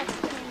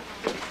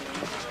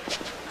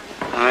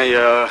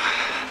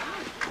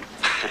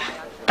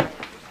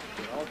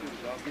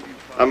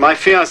 My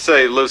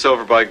fiance lives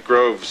over by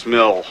Grove's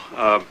Mill,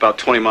 about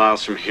 20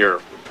 miles from here.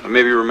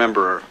 Maybe you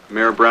remember her,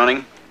 Mayor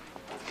Browning?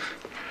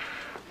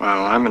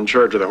 Well, I'm in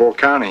charge of the whole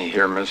county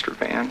here, Mr.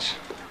 Vance.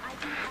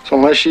 So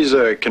unless she's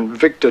a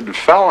convicted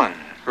felon.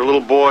 Her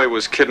little boy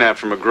was kidnapped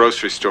from a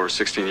grocery store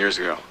 16 years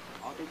ago.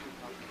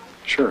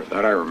 Sure,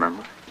 that I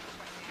remember.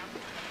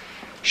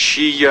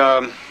 She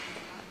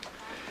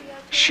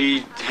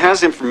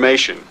has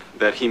information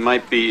that he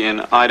might be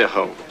in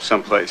Idaho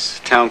someplace,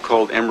 a town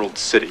called Emerald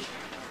City.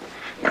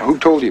 Now, who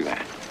told you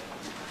that?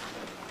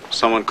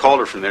 Someone called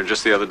her from there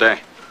just the other day.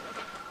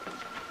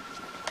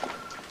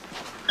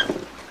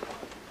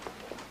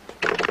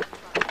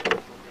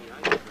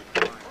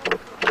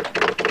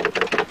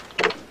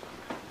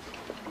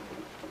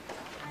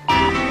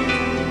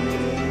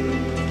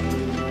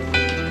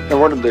 Now,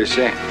 what did they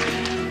say?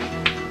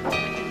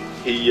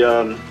 He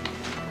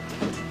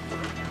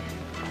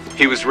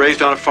was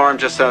raised on a farm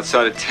just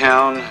outside of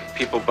town.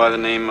 People by the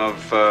name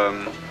of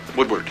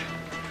Woodward.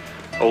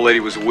 Old lady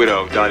was a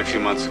widow, died a few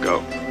months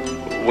ago.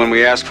 When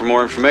we asked for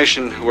more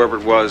information, whoever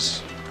it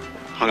was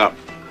hung up.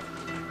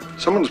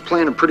 Someone's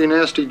playing a pretty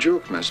nasty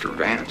joke, Mr.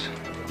 Vance.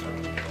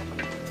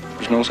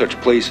 There's no such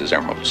place as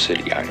Emerald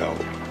City, Idaho.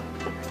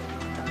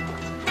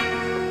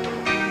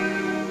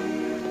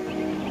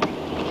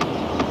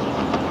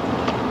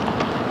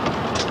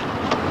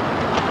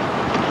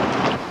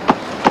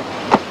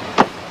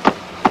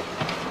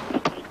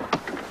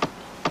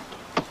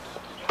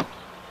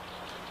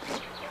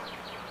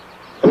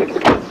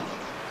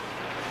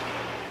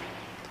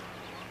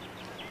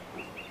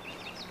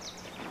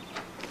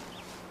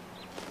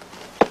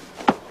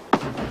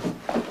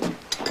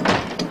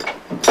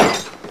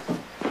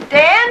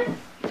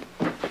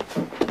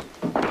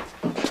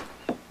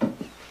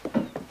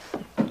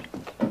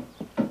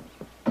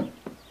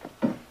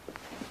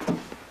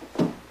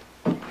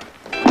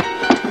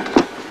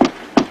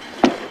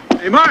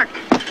 Hey, Mark!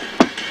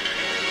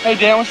 Hey,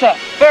 Dan, what's up?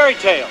 Fairy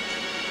tales.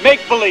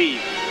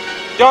 Make-believe.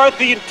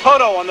 Dorothy and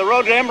Toto on the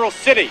road to Emerald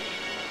City.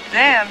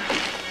 Dan?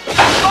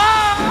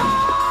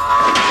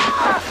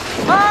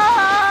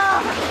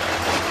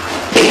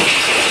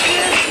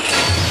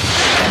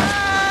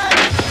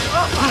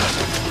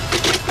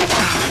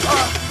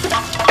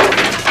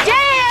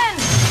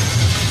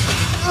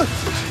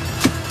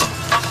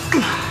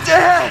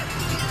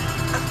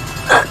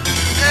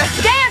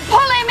 Dan, pull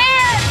him in!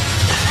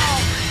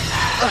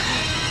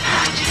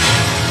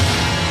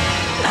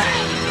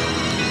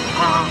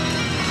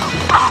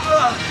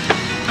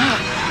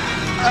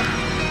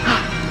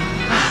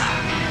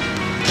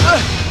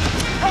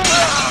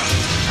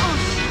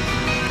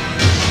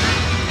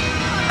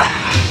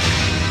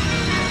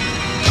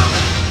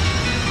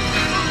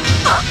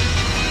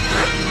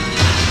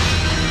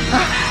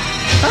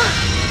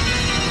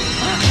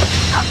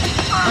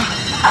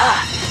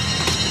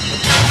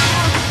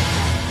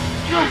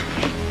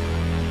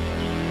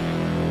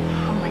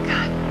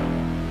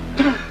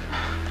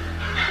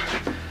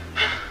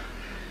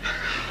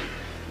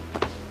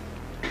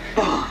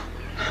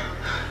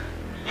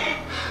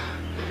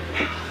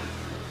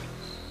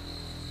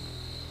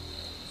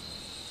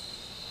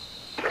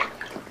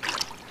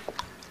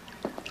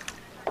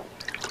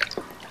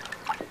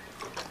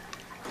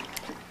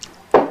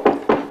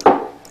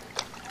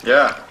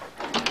 Yeah.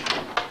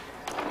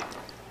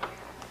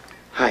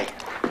 Hi.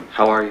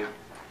 How are you?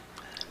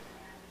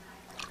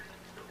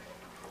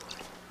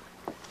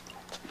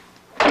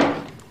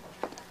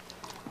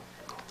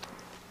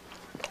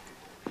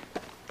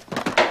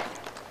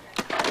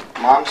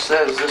 Mom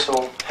says this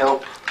will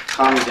help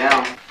calm you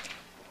down.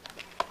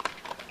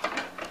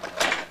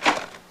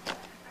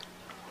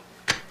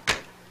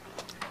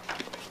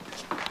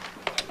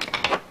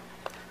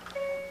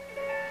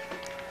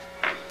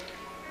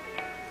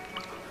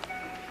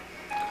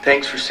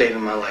 Thanks for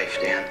saving my life,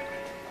 Dan.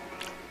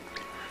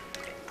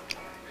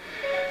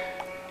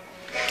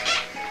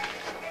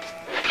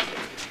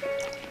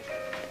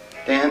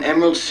 Dan,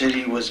 Emerald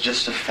City was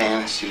just a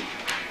fantasy.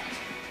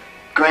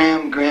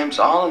 Grams,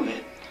 all of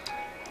it.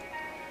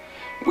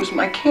 It was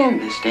my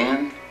canvas,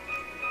 Dan.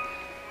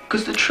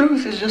 Because the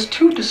truth is just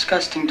too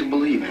disgusting to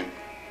believe in.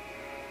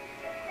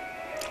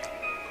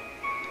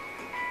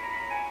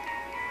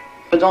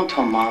 But don't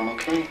tell Mom,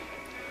 okay?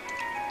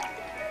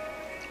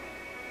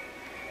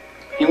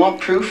 You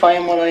want proof I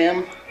am what I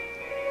am?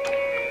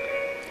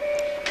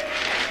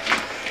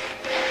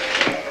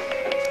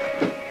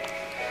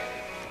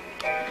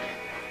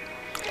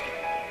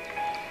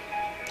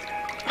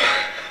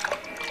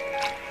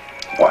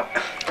 What?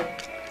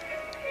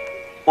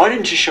 Why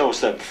didn't you show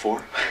us that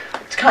before?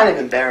 It's kind of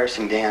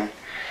embarrassing, Dan.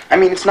 I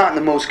mean, it's not in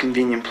the most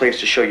convenient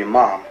place to show your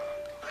mom.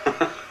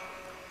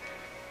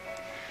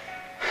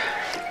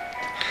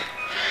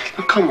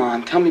 Now, come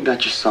on, tell me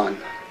about your son.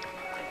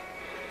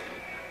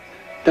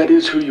 That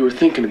is who you were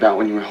thinking about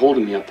when you were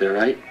holding me up there,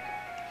 right?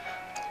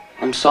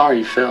 I'm sorry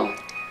you fell.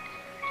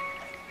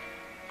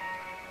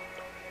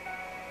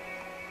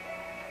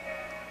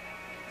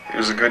 He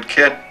was a good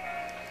kid.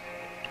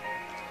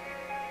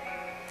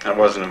 I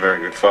wasn't a very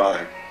good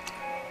father.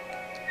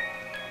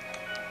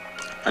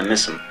 I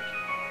miss him.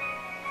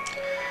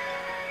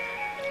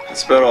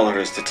 That's about all there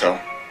is to tell.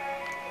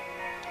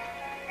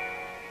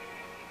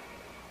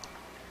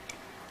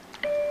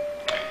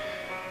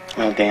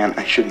 Well, Dan,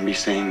 I shouldn't be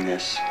saying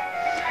this.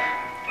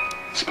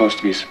 It's supposed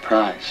to be a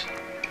surprise.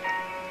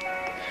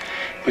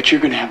 But you're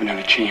gonna have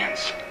another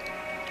chance.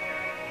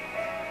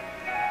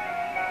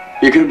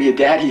 You're gonna be a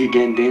daddy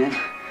again, Dan.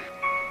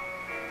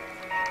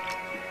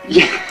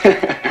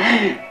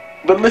 Yeah.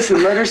 But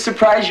listen, let her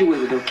surprise you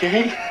with it,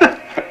 okay?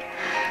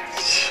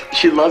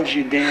 She loves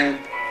you, Dan.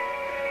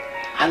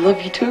 I love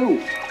you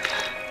too.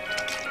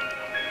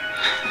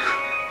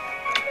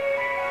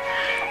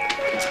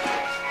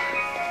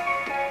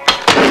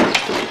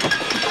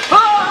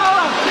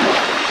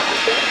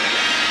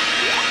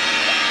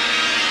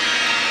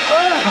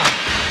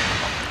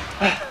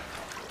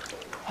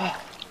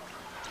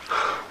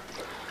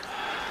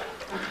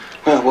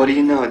 Well, what do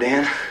you know,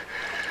 Dan?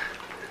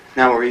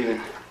 Now we're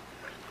even.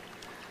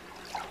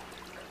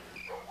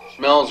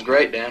 Smells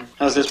great, Dan.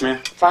 How's this,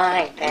 man?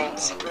 Fine,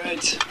 thanks.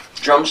 Right.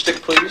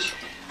 Drumstick, please.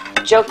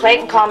 Joe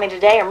Clayton called me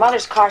today. Her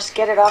mother's car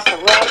skidded off the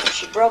road and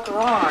she broke her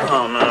arm.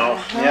 Oh,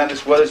 no. Yeah,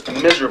 this weather's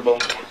been miserable.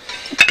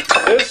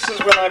 This is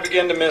when I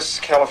begin to miss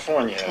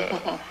California. Hey,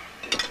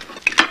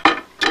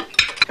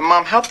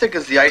 Mom, how thick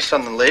is the ice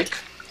on the lake?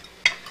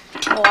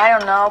 Oh, I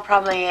don't know.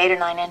 Probably 8 or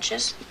 9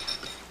 inches.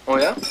 Oh,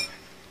 yeah?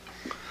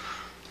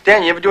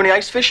 Dan, you ever do any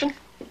ice fishing?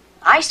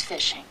 Ice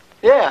fishing?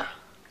 Yeah.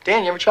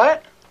 Dan, you ever try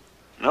it?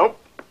 Nope.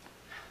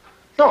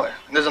 No,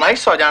 there's an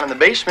ice saw down in the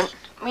basement.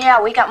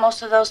 Yeah, we got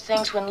most of those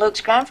things when Luke's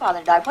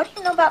grandfather died. What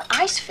do you know about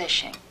ice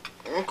fishing?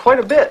 Quite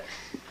a bit.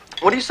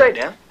 What do you say,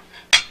 Dan?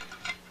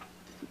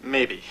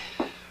 Maybe.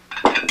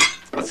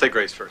 Let's say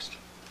grace first.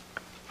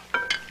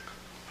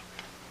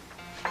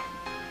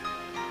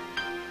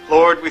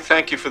 Lord, we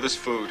thank you for this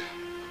food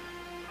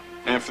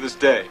and for this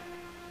day.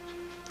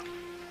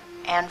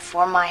 And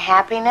for my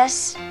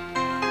happiness.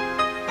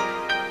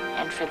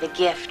 And for the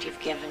gift you've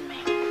given me.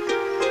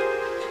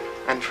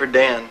 And for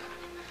Dan.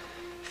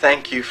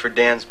 Thank you for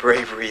Dan's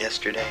bravery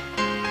yesterday.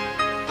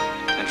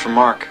 And for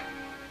Mark,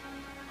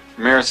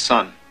 for Mary's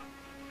son,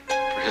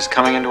 for his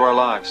coming into our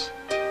lives.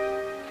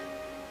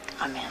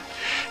 Amen.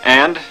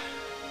 And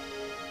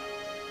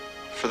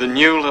for the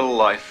new little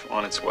life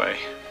on its way.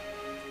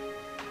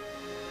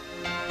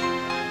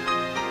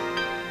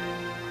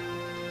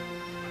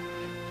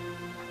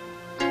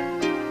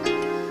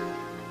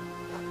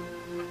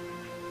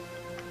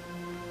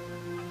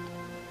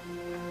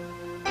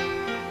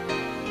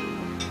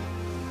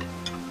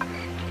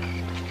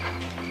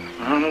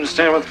 I don't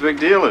understand what the big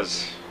deal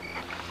is.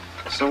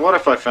 So what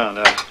if I found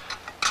out?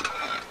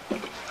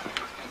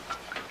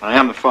 I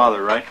am the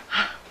father, right?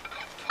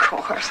 Of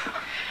course.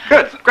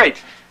 Good,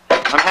 great.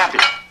 I'm happy.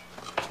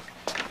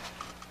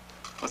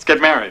 Let's get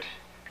married.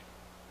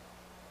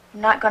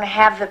 I'm not going to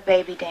have the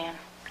baby, Dan.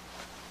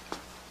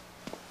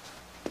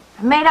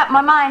 I made up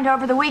my mind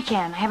over the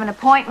weekend. I have an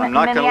appointment I'm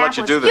not in going to let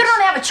Minneapolis. you do this. You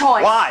don't have a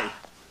choice. Why?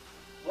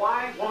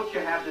 Why won't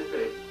you have this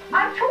baby?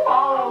 I'm too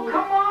old.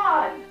 Come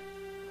on.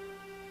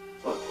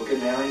 Look, we'll get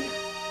married.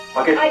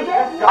 I'll get I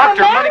don't want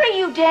to marry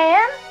you,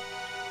 Dan.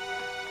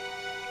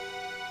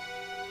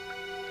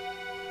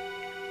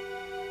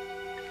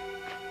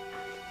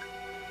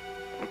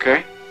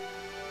 Okay.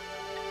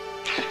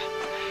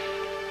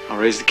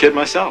 raise the kid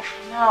myself.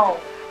 No.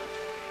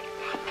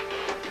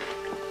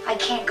 I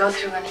can't go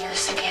through any of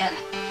this again.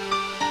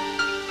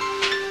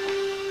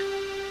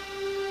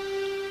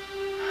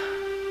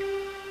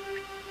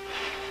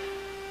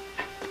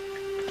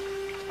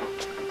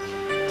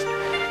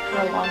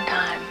 For a long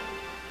time,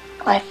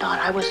 I thought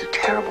I was a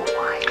terrible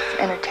wife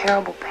and a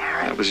terrible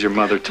parent. That was your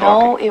mother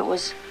talking. No, it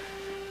was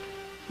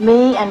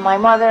me and my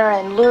mother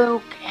and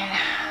Luke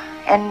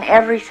and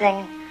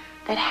everything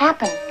that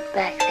happened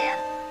back then.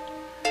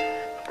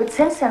 But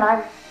since then,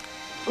 I've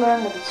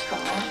learned to be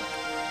strong.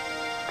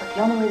 But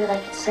the only way that I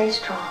can stay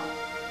strong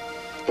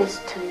is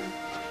to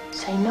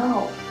say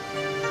no.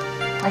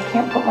 I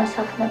can't put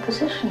myself in that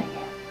position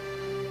again.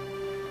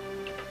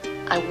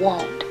 I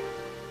won't.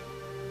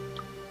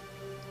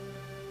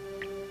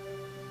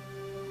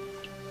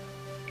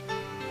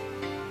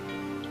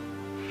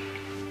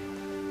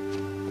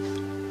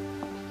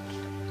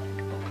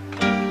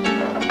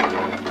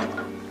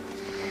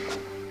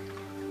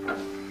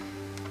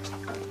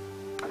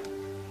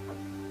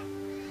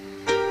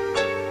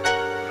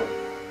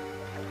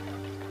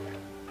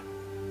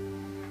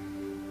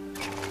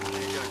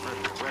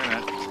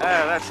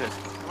 That's it.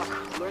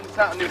 I learned this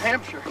out in New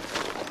Hampshire.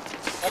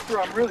 That's where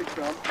I'm really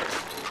from.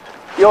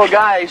 The old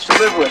guy I used to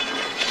live with,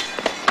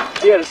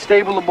 he had a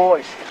stable of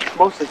boys,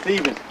 mostly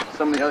thieving,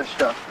 some of the other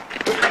stuff.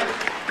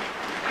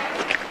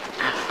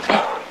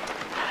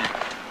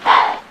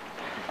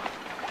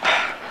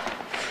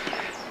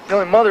 The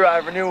only mother I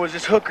ever knew was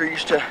this hooker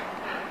used to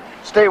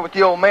stay with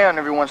the old man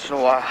every once in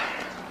a while.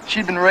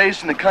 She'd been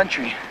raised in the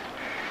country.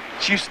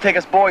 She used to take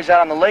us boys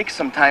out on the lake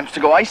sometimes to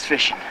go ice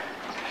fishing.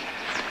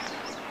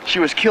 She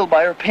was killed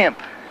by her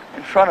pimp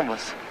in front of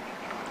us.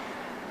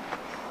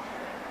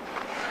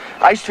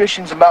 Ice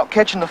fishing's about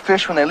catching the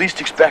fish when they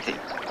least expect it.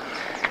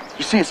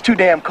 You see, it's too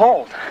damn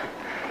cold.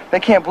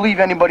 They can't believe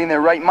anybody in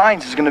their right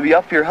minds is going to be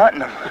up here hunting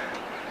them.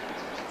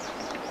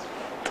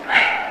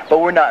 But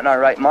we're not in our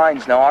right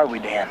minds now, are we,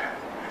 Dan?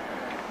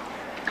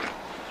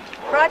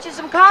 Brought you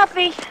some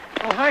coffee.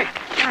 Oh, hi.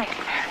 Hi.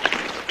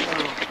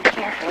 Oh, be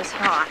careful, it's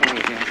hot. Oh,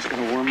 yeah, I'm just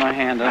going to warm my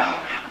hand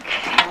up.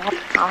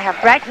 I'll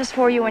have breakfast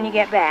for you when you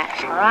get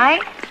back, all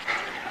right?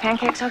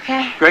 Pancakes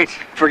okay? Great.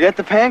 Forget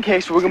the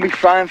pancakes. We're going to be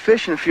frying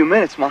fish in a few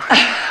minutes, Ma.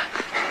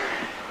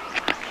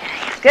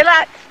 Good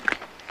luck.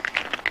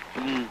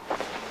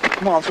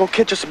 Come on, let's go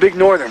catch us a big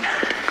northern.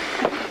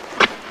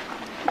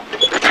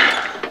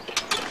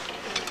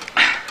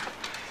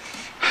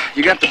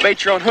 You got to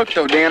bait your own hook,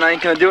 though, Dan. I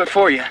ain't going to do it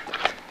for you.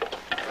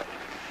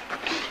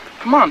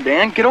 Come on,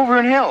 Dan. Get over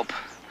and help.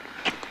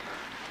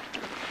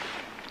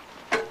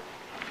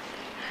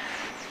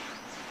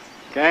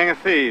 Gang of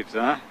thieves,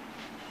 huh?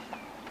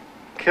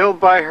 Killed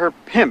by her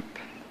pimp.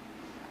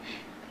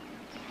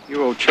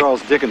 You owe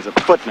Charles Dickens a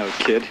footnote,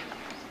 kid.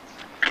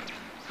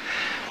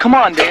 Come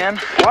on, Dan.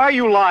 Why are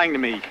you lying to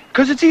me?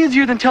 Because it's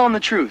easier than telling the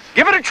truth.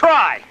 Give it a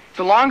try! It's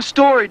a long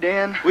story,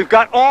 Dan. We've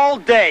got all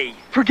day.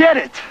 Forget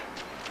it.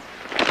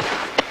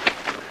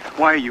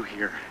 Why are you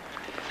here?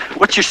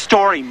 What's your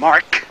story,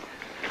 Mark?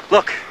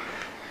 Look,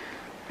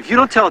 if you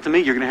don't tell it to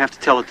me, you're going to have to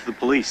tell it to the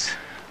police.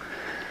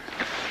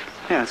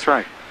 Yeah, that's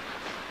right.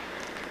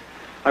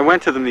 I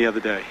went to them the other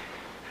day.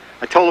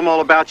 I told them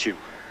all about you.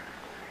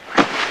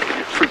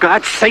 For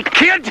God's sake,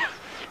 kid!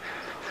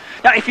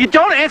 Now, if you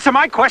don't answer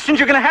my questions,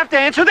 you're going to have to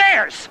answer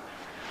theirs.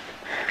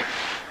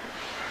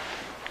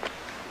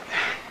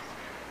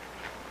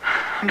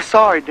 I'm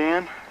sorry,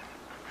 Dan.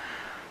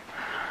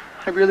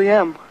 I really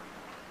am.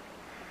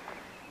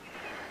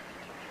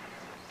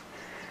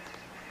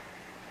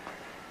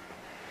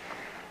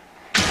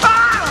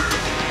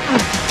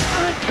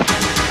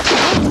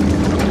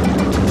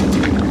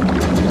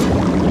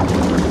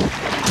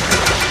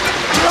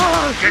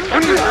 Get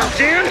under there,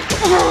 Dan!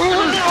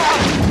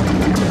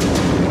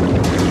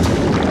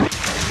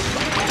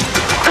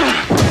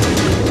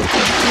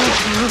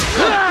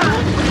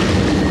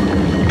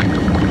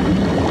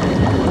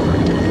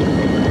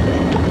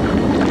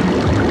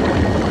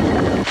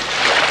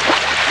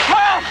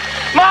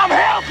 Mom,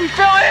 help! He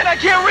fell in! I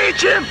can't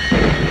reach him!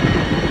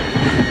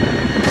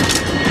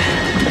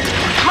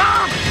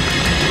 Mom!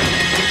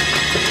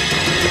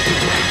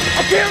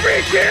 I can't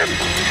reach him!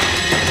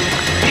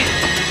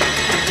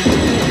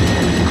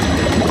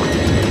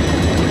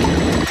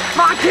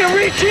 Mom, I can't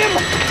reach him!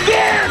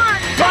 Dan!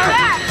 Stay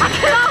back!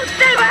 No,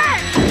 stay back!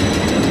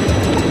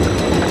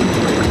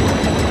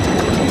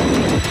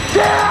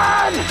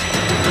 Dan!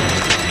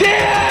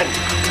 Dan!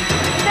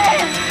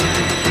 Dan!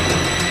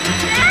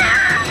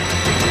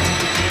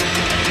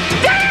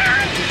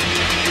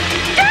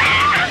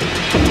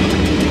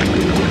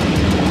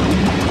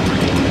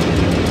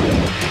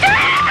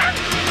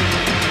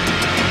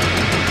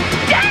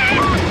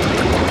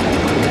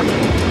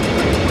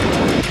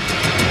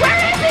 Where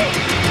is he?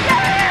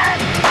 Dad!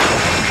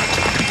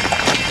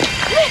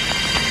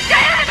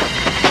 Dad!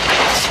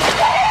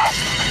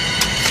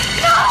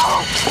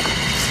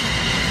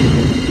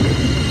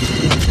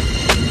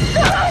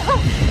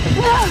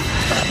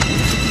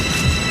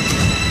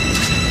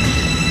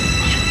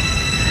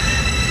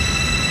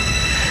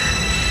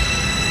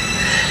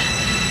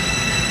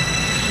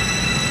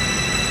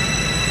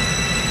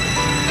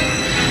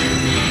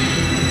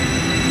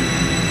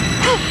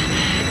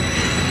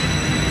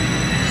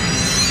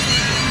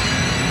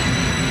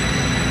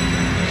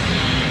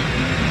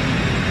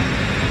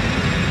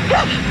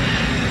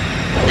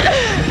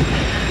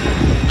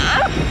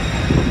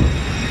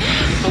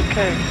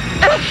 okay.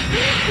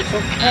 It's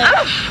okay.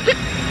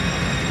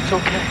 It's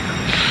okay.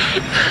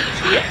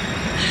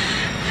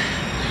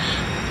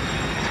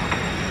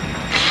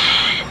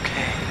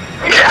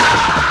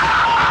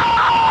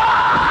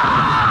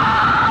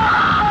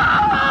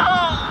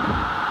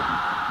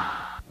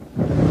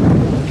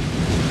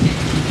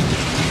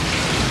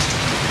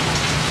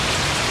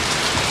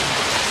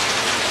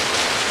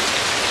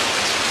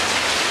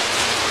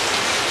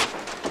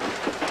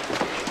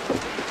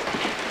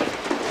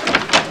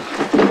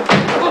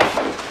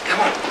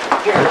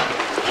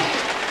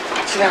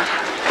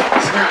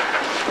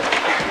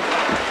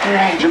 All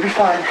right, you'll be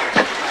fine.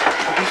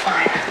 You'll be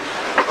fine.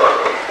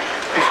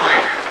 You'll be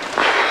fine.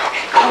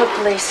 Call the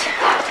police.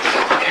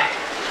 Okay.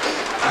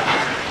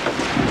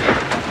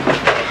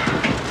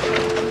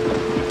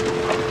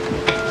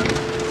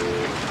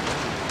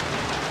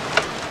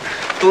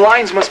 The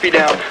lines must be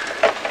down.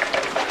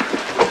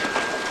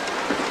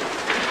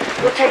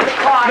 We'll take the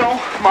car. No,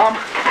 Mom.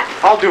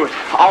 I'll do it.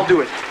 I'll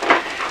do it.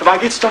 If I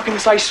get stuck in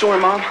this ice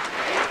storm, Mom,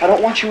 I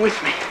don't want you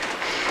with me.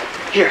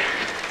 Here,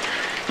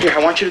 I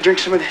want you to drink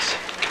some of this.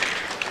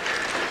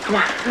 Come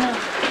on. No.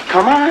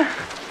 Come on.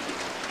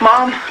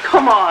 Mom,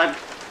 come on.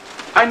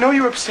 I know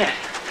you're upset.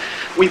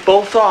 We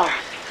both are.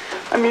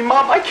 I mean,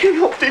 Mom, I can't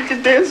help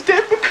thinking Dan's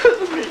dead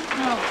because of me.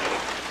 No.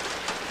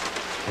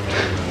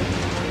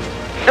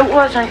 It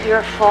wasn't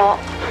your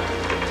fault.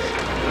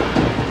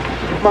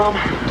 Mom,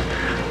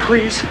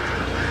 please.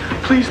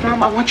 Please,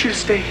 Mom, I want you to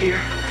stay here.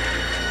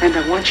 And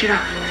I want you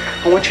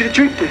to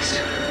drink this.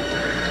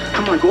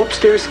 Come on, go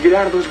upstairs and get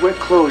out of those wet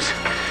clothes.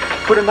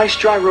 Put a nice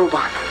dry robe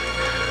on.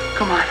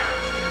 Come on.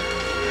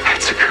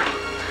 That's a girl.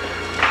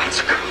 That's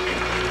a girl.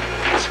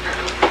 That's a girl.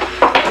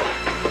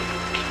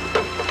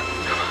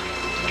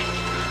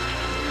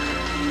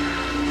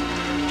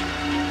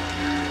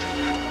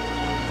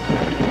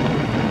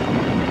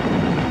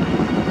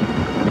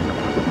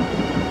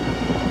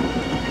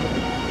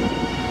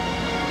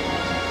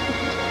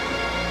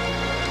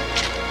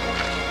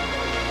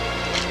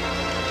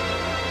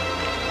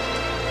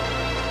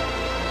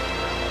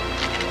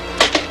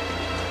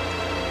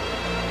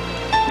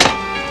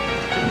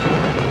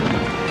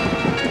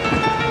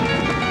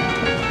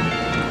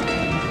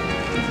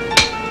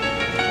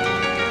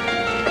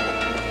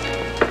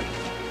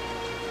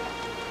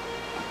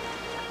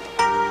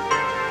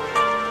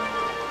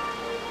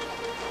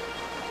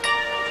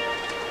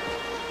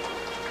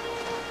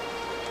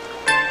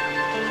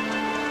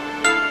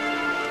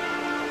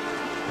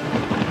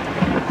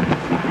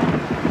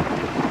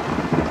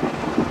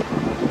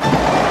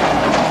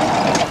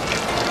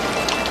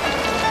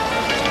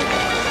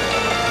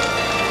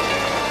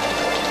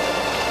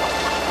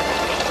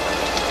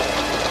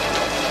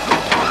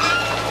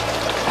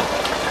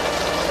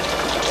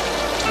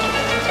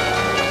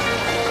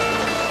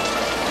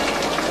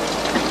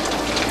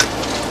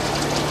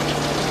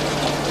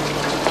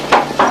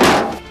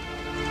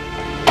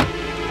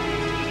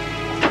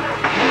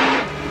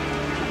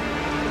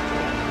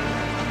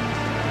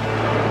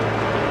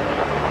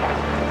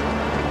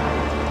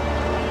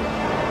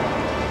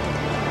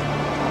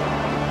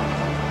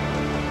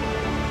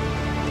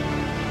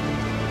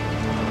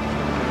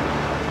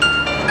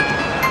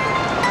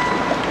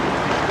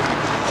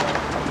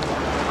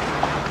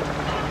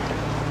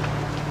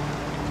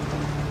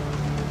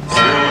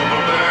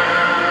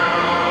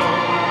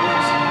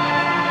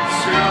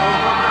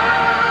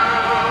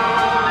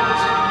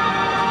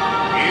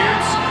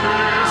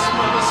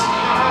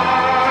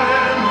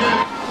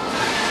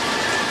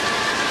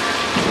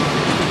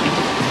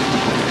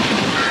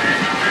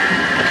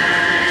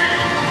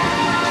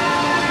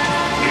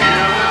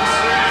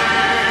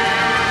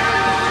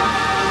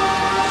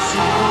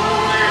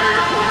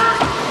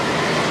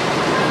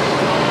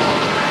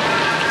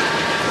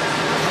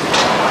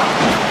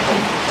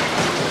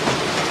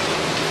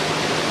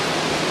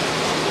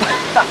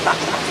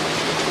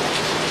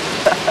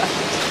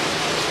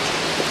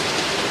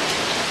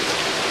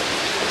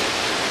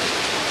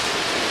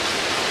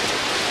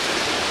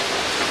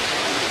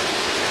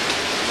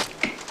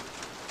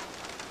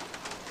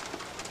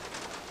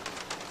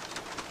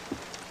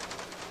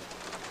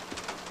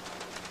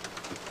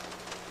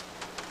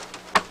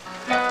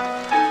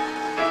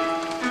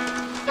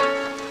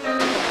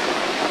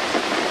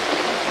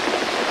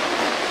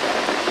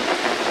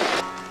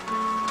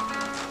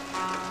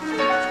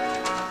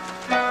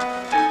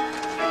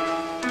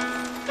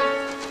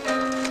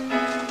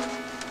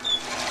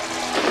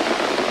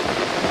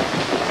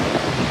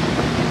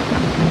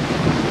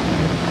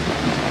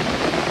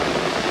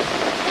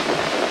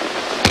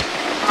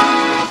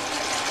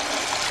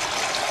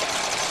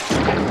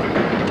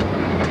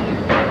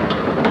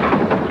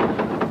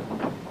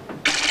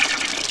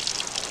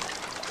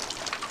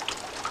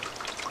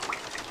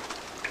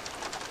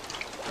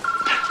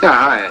 Yeah,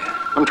 hi.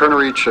 I'm trying to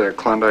reach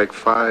Klondike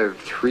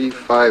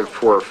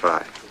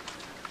 53545.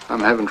 I'm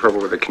having trouble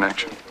with the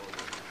connection.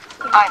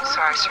 I'm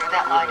sorry, sir.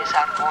 That line is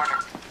out of order.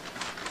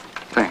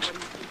 Thanks.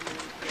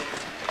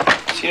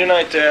 See you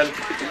tonight, Dad.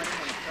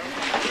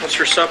 What's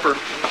your supper?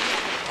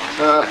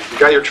 You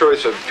got your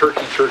choice of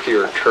turkey,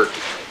 or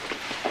turkey.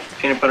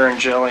 Peanut butter and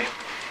jelly.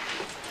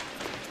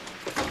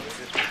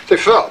 Hey,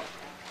 Phil.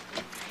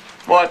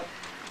 What?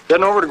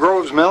 Heading over to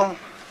Grove's Mill?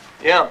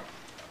 Yeah.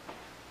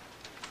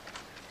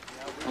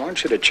 I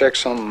want you to check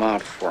something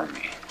out for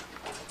me.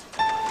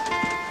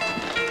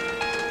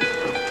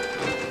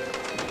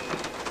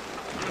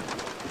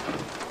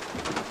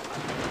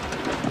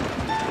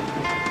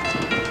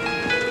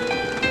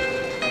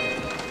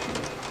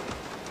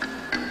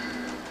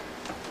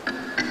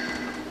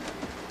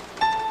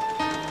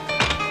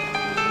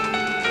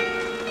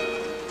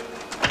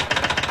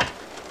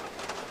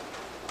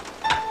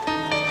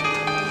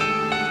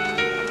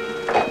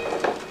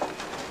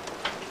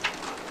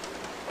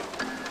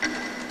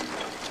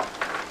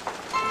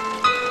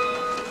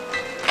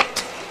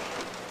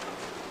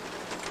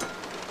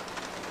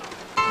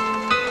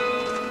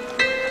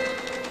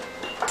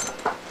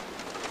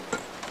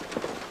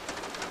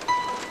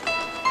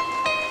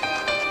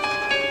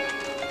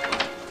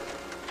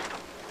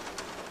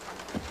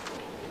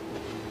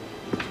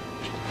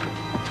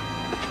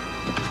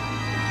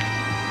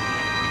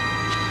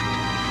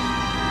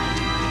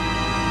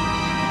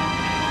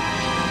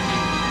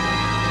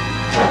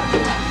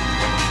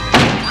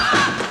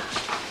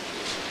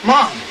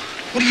 Mom,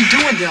 what are you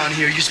doing down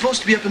here? You're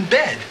supposed to be up in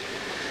bed.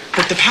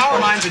 Look, the power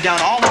lines are down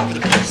all over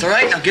the place, all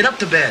right? Now get up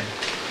to bed.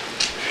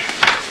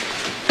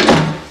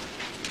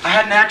 I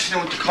had an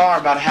accident with the car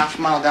about a half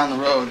a mile down the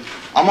road.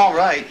 I'm all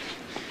right,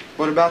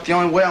 but about the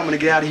only way I'm going to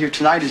get out of here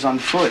tonight is on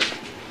foot.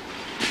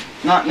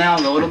 Not now,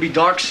 though. It'll be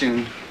dark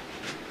soon.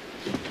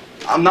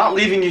 I'm not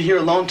leaving you here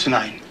alone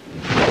tonight.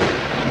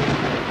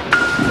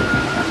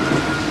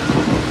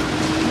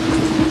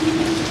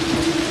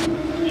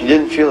 He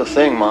didn't feel a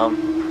thing,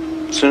 Mom.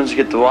 As soon as he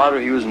hit the water,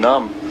 he was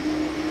numb.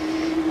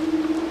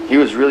 He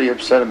was really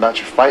upset about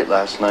your fight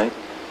last night.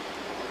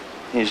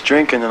 He's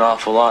drinking an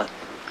awful lot.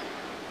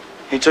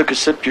 He took a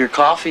sip of your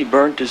coffee,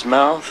 burnt his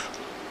mouth,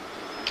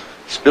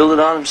 spilled it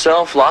on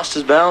himself, lost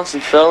his balance,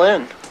 and fell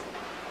in.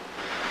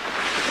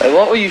 Hey,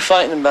 what were you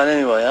fighting about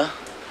anyway, huh?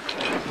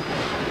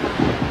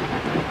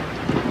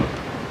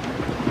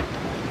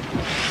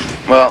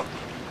 Well,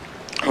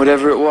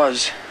 whatever it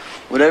was,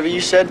 whatever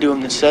you said to him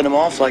that set him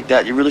off like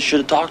that, you really should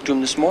have talked to him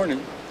this morning.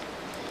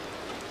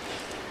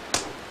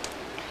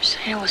 You're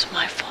saying it was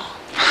my fault?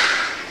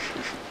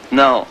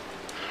 No.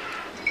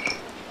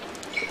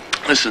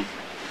 Listen,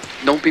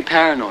 don't be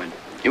paranoid.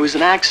 It was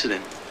an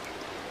accident.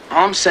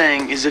 All I'm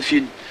saying is if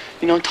you'd,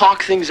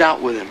 talk things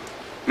out with him,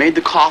 made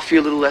the coffee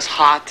a little less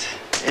hot,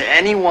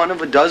 any one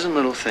of a dozen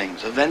little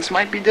things, events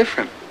might be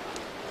different.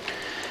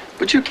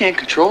 But you can't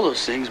control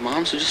those things,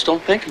 Mom, so just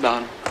don't think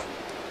about them.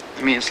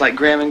 I mean, it's like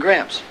Graham and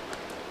Gramps.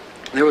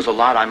 There was a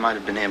lot I might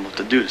have been able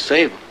to do to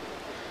save them.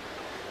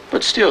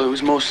 But still, it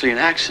was mostly an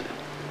accident.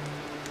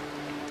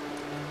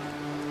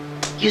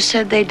 You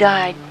said they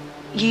died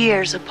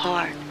years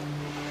apart.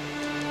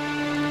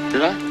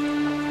 Did I?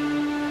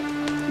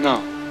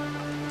 No.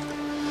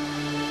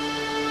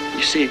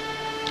 You see,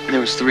 there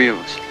was 3 of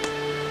us.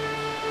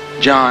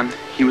 John,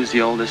 he was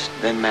the oldest,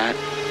 then Matt.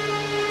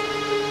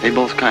 They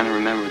both kind of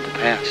remembered the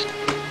past.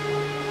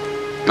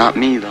 Not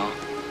me, though.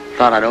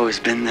 Thought I'd always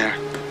been there.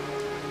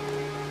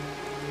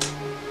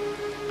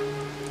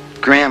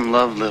 Graham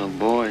loved little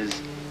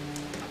boys.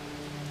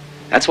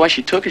 That's why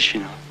she took us,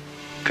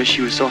 because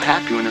she was so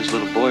happy when there was a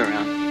little boy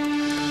around.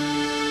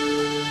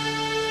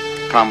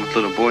 The problem with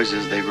little boys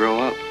is they grow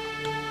up.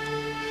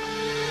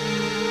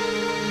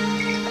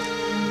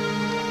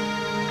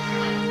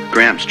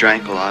 Gramps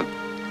drank a lot.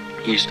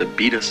 He used to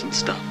beat us and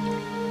stuff.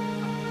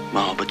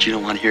 Oh, but you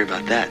don't want to hear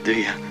about that, do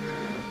you?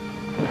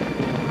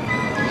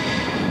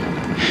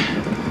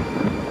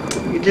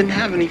 We didn't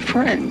have any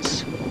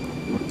friends.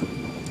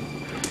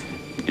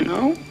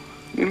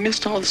 We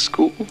missed all the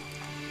school.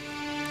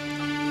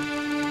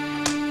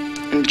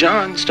 And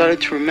John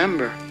started to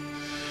remember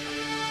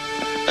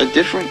a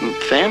different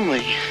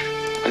family,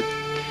 a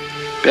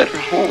better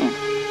home.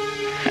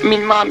 I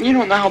mean, Mom, you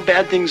don't know how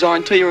bad things are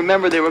until you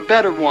remember they were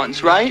better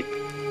ones, right?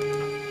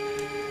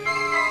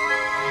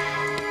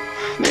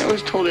 They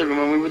always told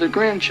everyone we were their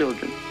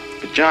grandchildren,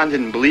 but John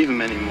didn't believe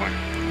him anymore.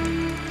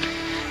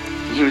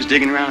 And he was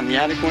digging around in the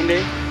attic one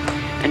day,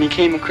 and he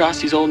came across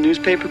these old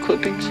newspaper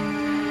clippings,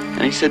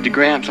 and he said to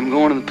Gramps, "I'm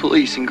going to the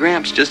police," and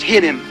Gramps just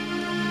hit him,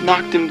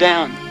 knocked him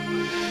down.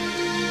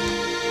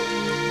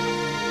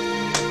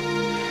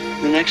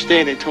 The next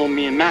day, they told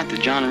me and Matt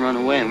that John had run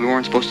away, and we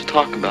weren't supposed to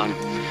talk about him.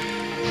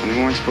 And we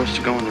weren't supposed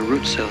to go in the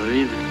root cellar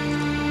either.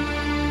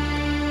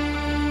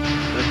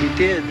 But we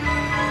did.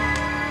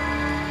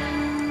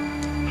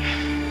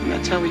 And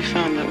that's how we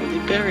found out where they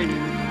buried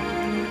him.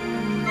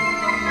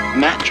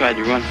 Matt tried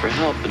to run for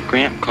help, but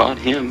Gramp caught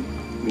him.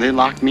 They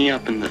locked me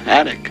up in the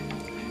attic.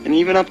 And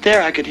even up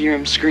there, I could hear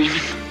him screaming.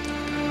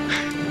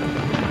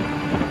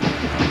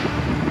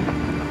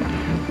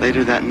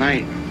 Later that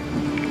night,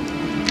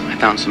 I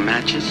found some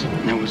matches,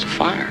 and there was a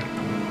fire.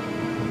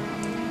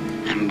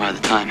 And by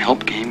the time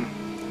help came,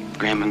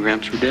 Graham and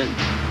Gramps were dead.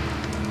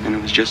 And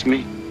it was just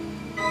me.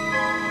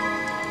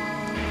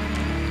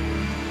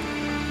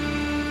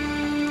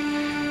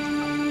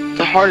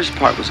 the hardest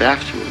part was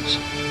afterwards,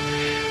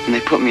 when they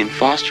put me in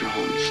foster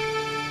homes.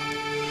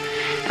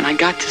 And I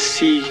got to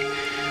see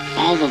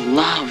all the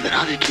love that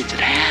other kids had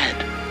had.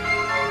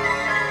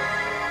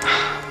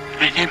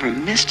 I never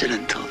missed it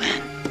until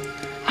then.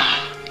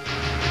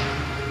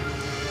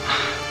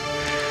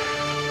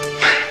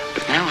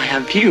 But now I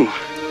have you.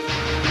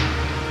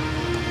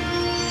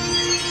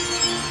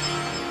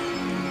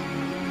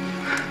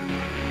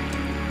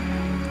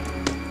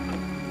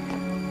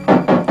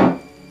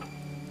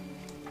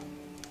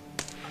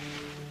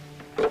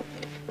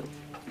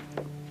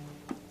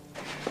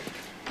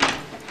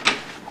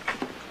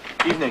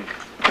 Evening.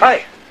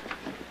 Hi.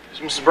 Is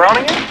Mrs.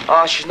 Browning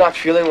in? She's not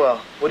feeling well.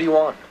 What do you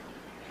want?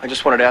 I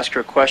just wanted to ask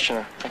her a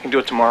question. I can do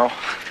it tomorrow.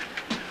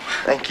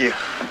 Thank you.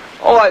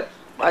 Oh,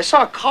 I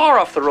saw a car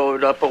off the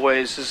road up a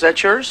ways. Is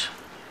that yours?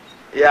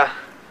 Yeah.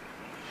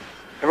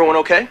 Everyone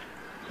okay?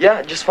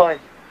 Yeah, just fine.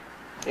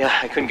 Yeah,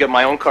 I couldn't get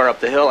my own car up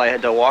the hill. I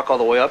had to walk all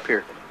the way up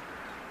here.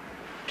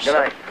 Good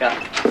night.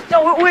 Yeah.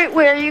 No,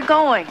 where are you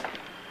going?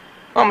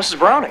 Oh, Mrs.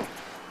 Browning.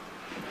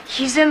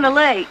 He's in the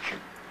lake.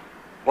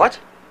 What?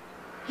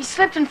 He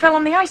slipped and fell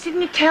on the ice.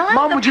 Didn't you tell him?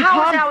 Mom, would you The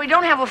power's come? out. We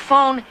don't have a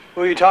phone.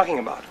 Who are you talking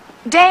about?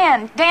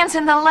 Dan's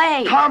in the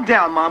lake. Calm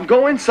down, Mom.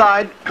 Go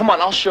inside. Come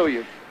on, I'll show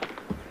you.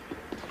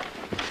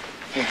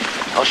 Here,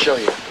 I'll show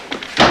you.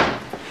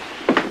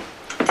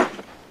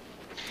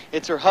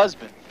 It's her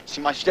husband.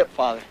 See, my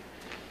stepfather.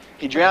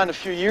 He drowned a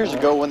few years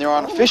ago when they were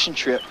on a fishing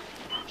trip.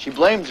 She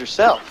blames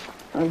herself.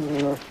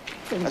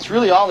 That's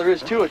really all there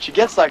is to it. She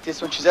gets like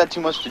this when she's had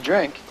too much to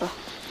drink.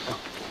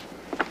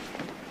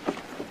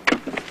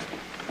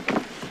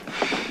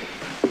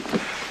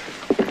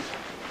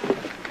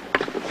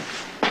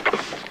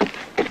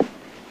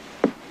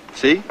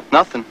 See?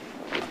 Nothing.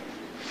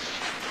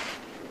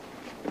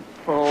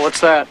 Oh,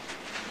 what's that?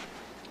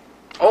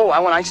 Oh, I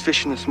went ice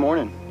fishing this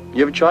morning.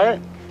 You ever try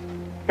it?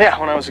 Yeah,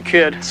 when I was a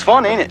kid. It's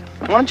fun, ain't it?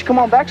 Why don't you come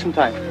on back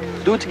sometime?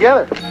 Do it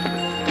together.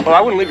 Well,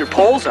 I wouldn't leave your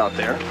poles out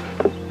there.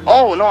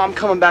 Oh, no, I'm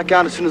coming back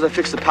out as soon as I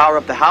fix the power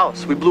up the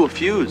house. We blew a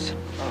fuse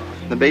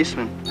in the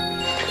basement.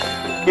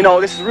 You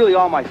know, this is really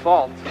all my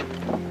fault.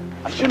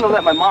 I shouldn't have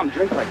let my mom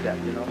drink like that,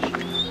 you know.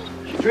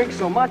 She drinks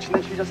so much and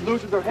then she just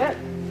loses her head.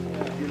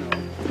 You know.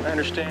 I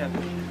understand.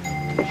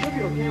 She'll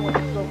be okay when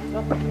she sobers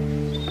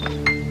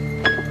up.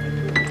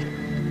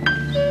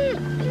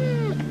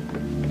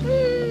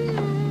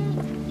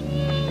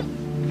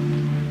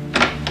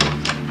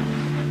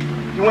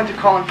 You went to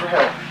calling for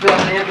help. We'll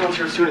have an ambulance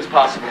here as soon as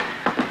possible.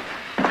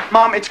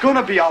 Mom, it's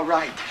gonna be all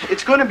right.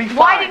 It's gonna be fine.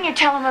 Why didn't you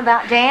tell him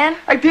about Dan?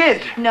 I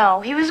did.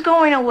 No, he was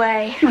going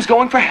away. He was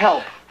going for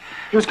help.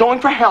 He was going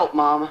for help,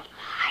 Mom.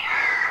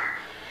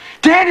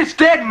 Dan is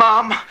dead,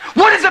 Mom.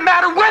 What does it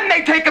matter when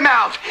they take him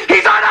out?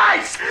 He's on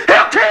ice.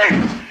 He'll keep.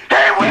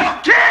 He will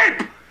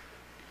keep.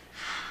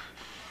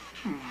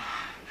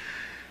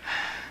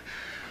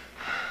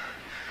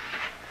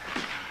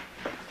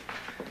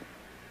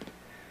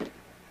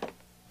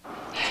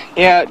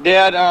 Yeah,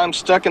 Dad, I'm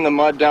stuck in the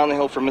mud down the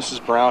hill from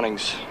Mrs.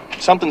 Browning's.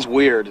 Something's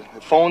weird.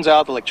 The phone's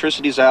out, the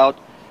electricity's out.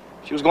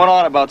 She was going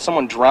on about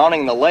someone drowning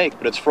in the lake,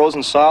 but it's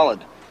frozen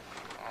solid.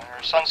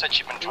 Her son said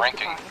she'd been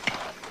drinking.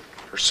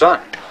 Her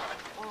son?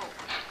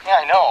 Yeah,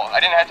 I know.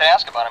 I didn't have to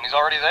ask about him. He's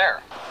already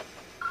there.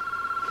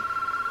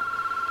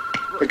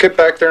 We'll get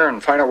back there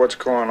and find out what's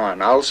going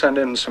on. I'll send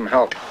in some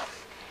help.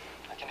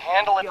 I can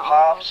handle it,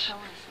 Pops.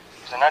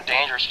 They're not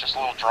dangerous, just a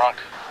little drunk.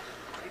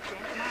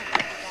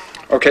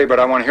 Okay, but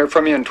I want to hear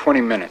from you in 20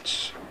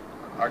 minutes.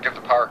 I'll give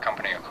the power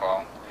company a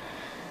call.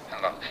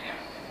 And look,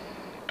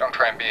 don't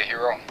try and be a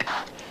hero.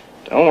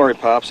 Don't worry,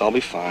 Pops. I'll be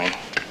fine.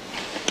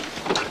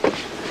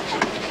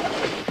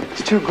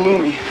 It's too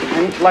gloomy.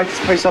 I need to light this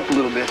place up a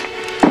little bit.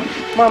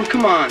 Mom,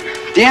 come on.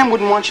 Dan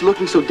wouldn't want you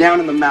looking so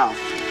down in the mouth.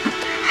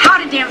 How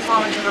did Dan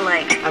fall into the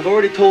lake? I've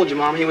already told you,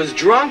 Mom. He was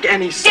drunk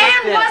and he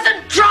Dan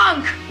wasn't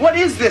drunk! What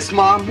is this,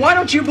 Mom? Why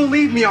don't you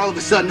believe me all of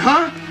a sudden,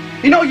 huh?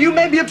 You know, you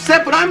may be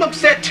upset, but I'm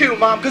upset too,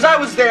 Mom, because I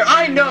was there.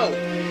 I know.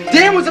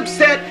 Dan was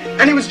upset,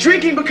 and he was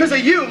drinking because of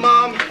you,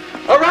 Mom.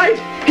 All right?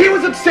 He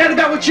was upset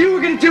about what you were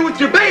going to do with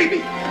your baby.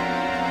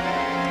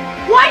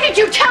 Why did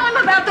you tell him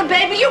about the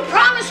baby? You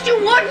promised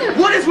you wouldn't.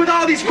 What is with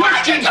all these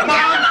questions, Mom? Why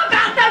did you tell him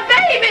about the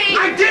baby?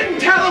 I didn't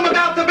tell him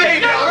about the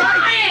baby, You're all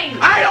right?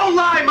 lying. I don't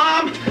lie,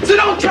 Mom. So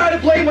don't try to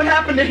blame what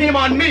happened to him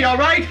on me, all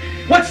right?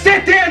 What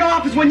set Dan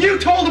off is when you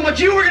told him what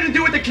you were going to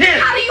do with the kid.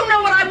 How do you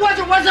know what I was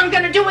or wasn't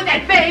going to do with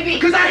that baby?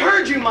 Because I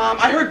heard you, Mom.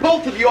 I heard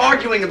both of you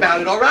arguing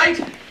about it, all right?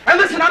 And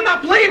listen, I'm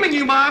not blaming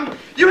you, Mom.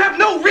 You have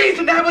no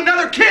reason to have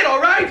another kid,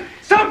 all right?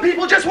 Some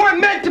people just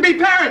weren't meant to be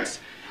parents.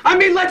 I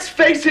mean, let's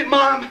face it,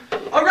 Mom.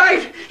 All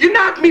right? You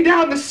knocked me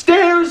down the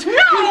stairs. No!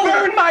 You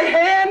burned my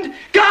hand.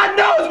 God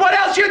knows what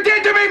else you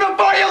did to me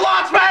before you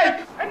lost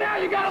me. And now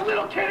you got a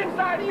little kid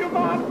inside of you,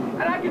 Mom.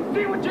 And I can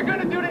see what you're going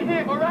to do to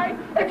him, all right?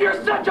 If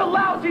you're such a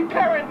lousy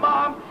parent,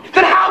 Mom,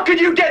 then how could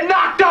you get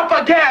knocked up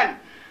again?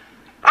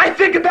 I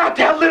think about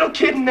that little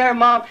kid in there,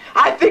 Mom.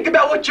 I think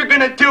about what you're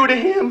going to do to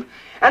him.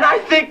 And I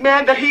think,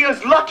 man, that he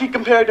is lucky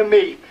compared to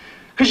me.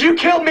 Because you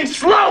killed me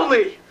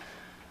slowly.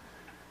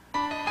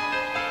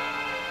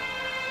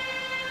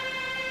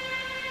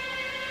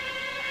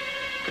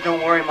 But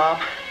don't worry,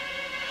 Mom.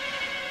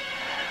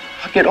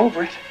 I'll get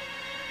over it.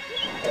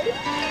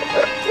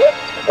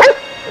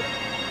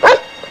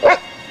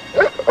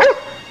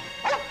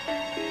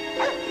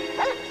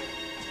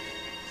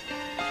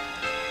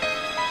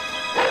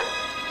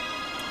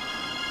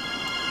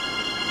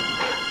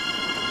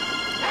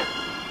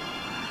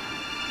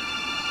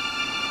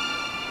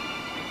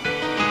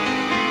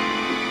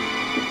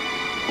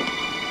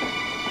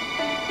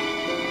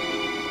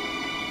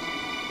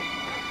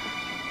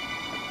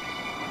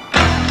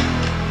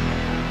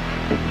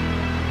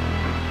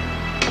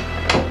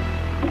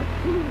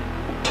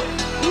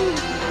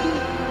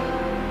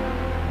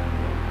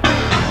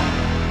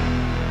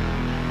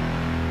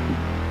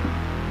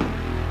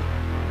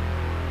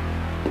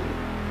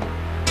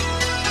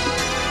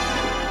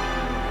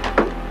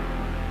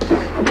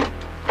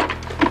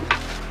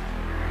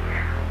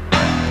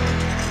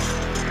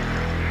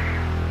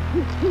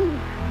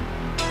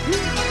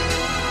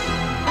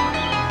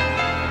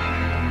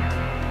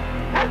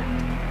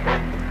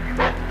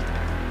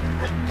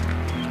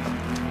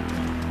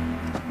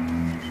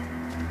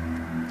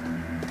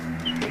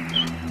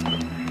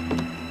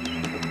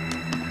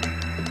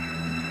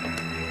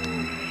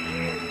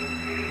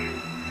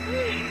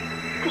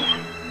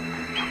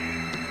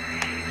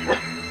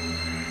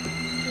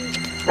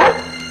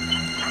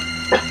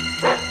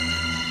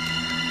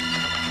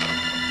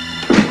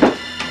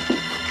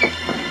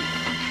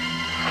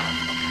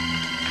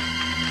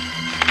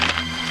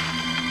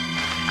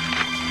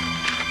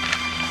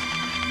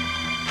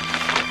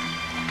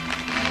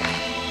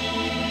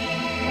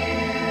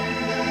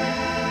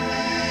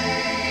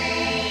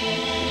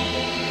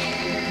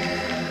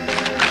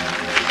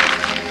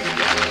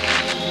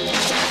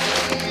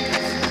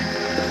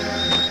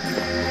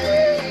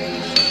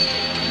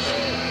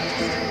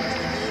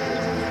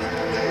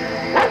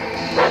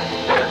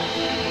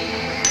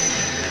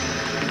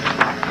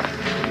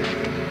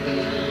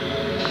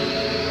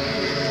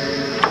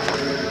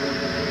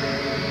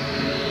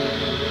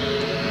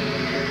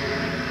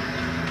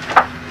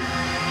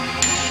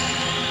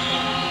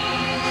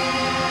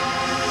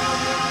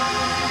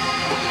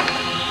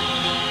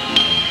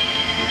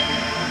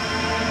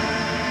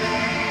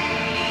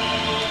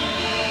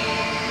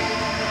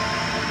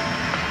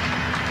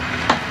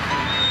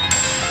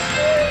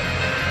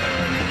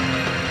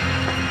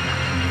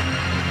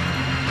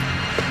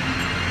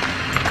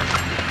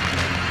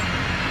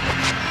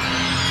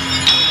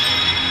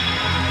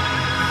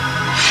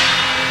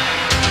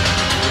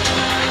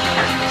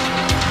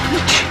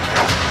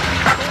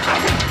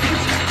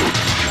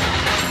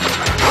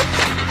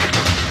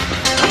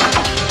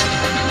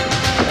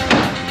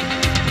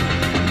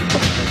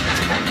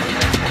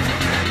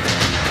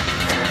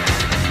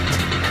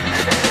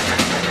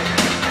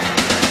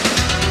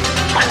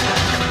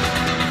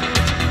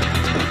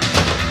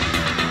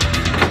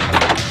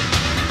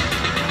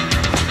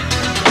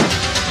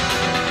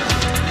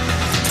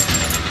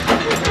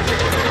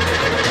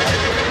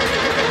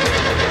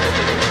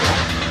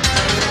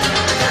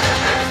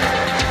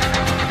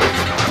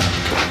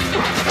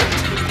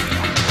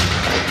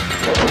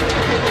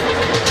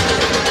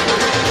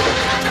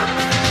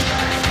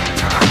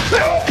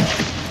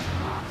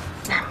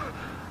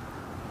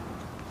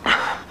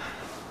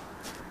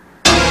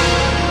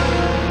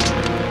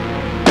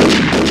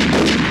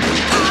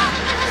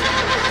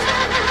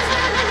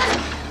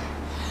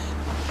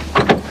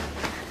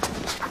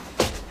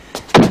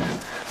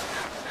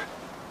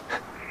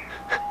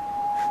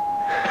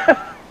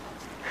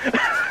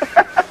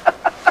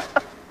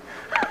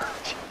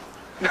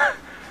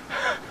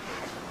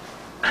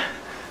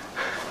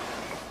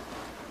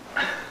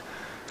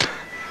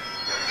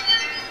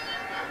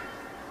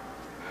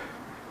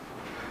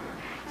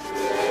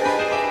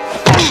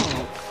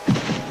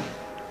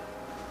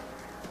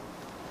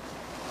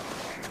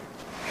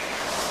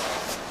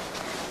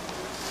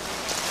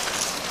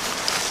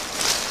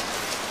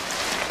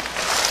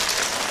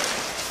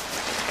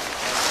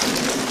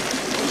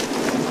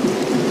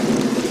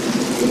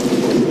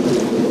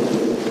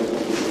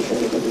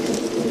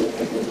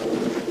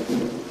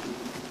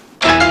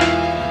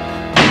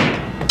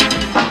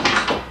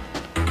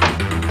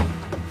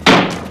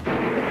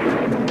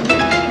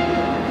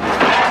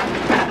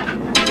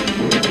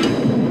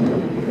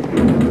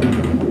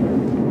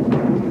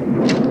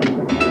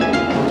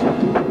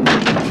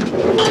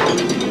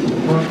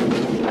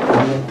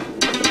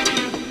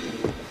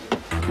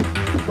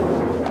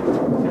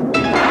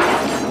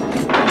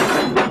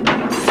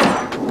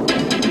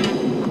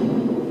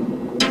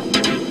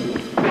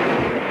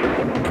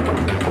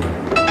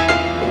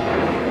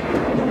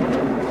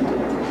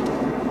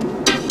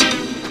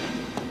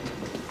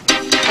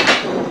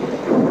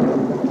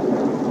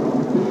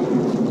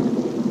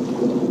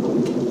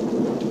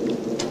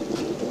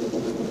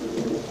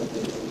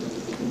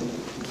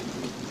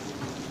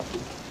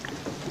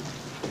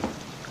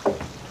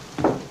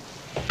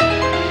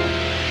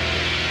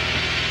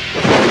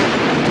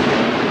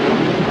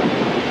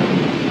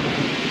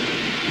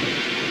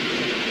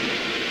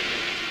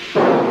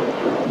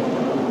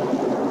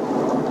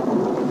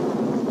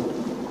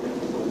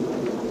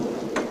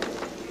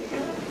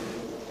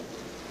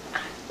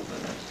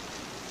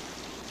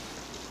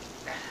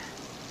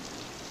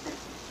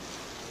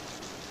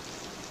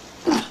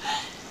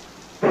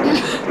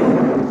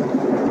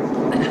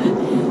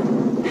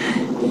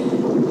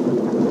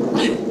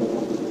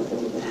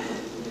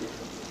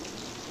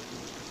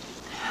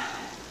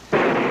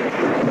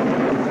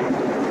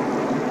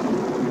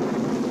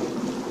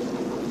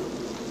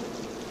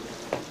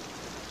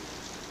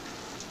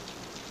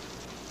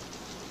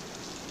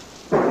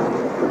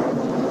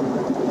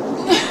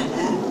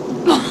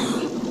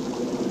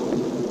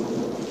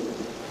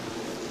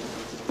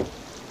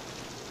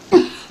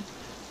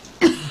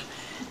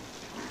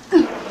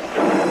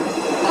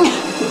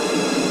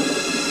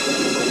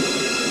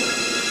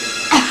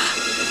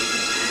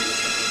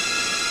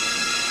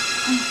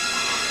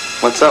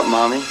 What's up,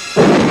 Mommy?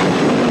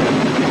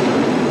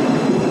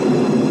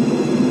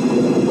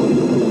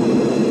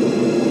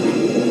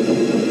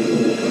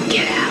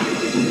 Get out.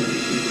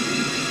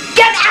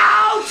 Get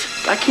out!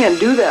 I can't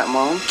do that,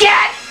 Mom.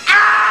 Get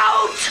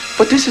out!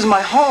 But this is my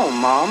home,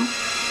 Mom.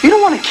 You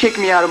don't want to kick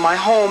me out of my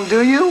home,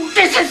 do you?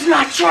 This is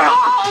not your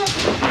home!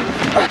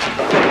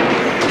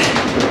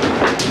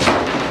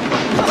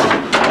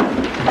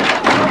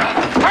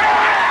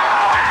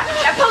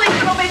 The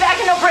policeman will be back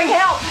and he'll bring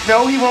help.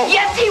 No, he won't.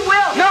 Yes, he will.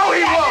 No,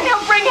 he won't. And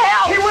he'll bring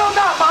help. He will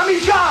not, Mom.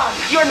 He's gone.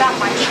 You're not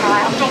my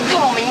child. Don't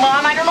call me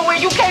Mom. I don't know where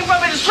you came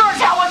from, but it sure as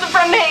hell wasn't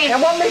from me. And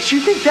what makes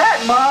you think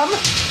that, Mom?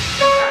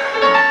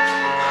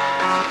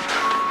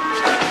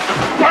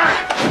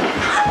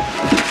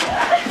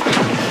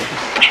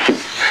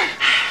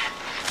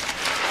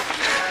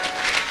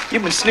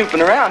 You've been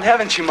snooping around,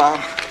 haven't you,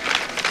 Mom?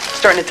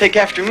 Starting to take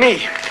after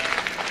me.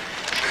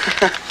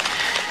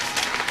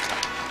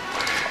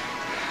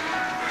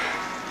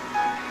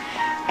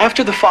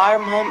 After the fire,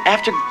 Mom,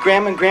 after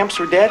Grandma and Gramps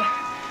were dead,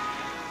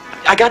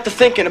 I got to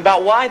thinking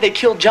about why they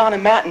killed John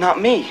and Matt and not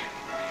me.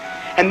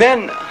 And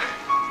then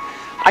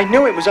I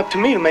knew it was up to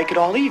me to make it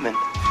all even.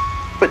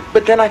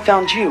 But then I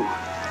found you,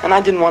 and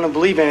I didn't want to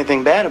believe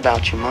anything bad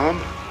about you,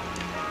 Mom.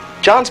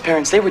 John's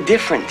parents, they were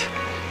different.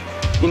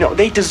 You know,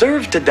 they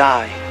deserved to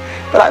die.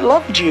 But I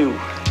loved you.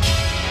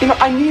 You know,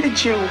 I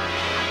needed you.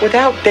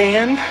 Without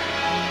Dan,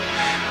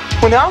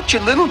 without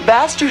your little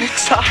bastard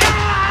inside.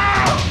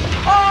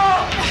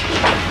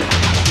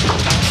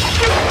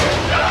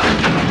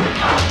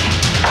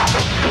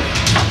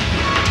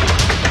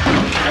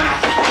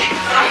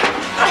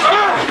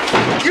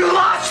 You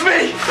lost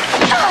me!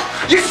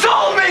 You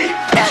sold me!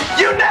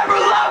 You never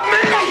loved me!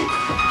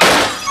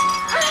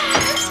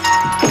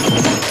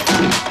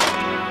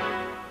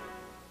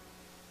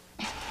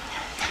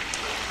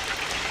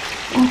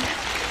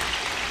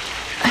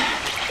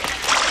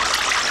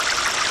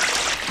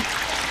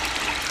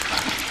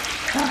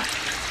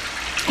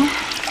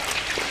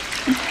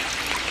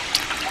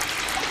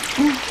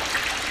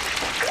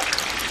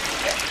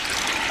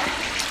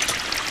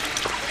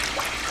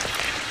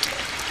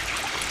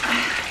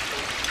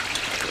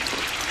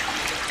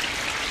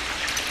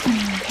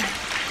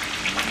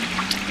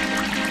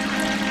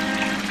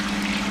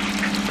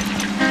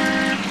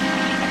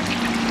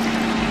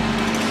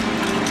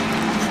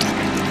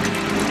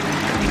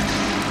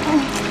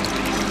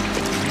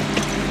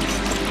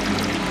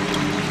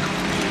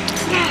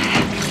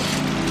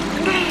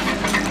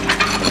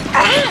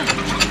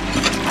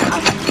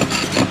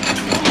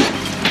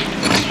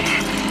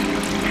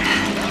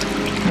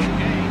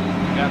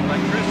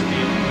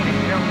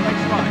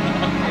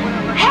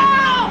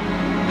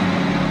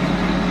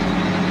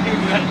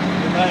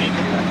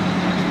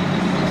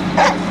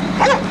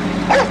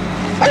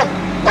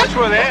 What's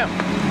with him?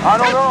 I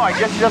don't know. I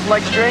guess he doesn't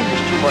like strangers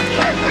too much.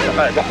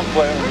 I don't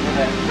blame him for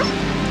that.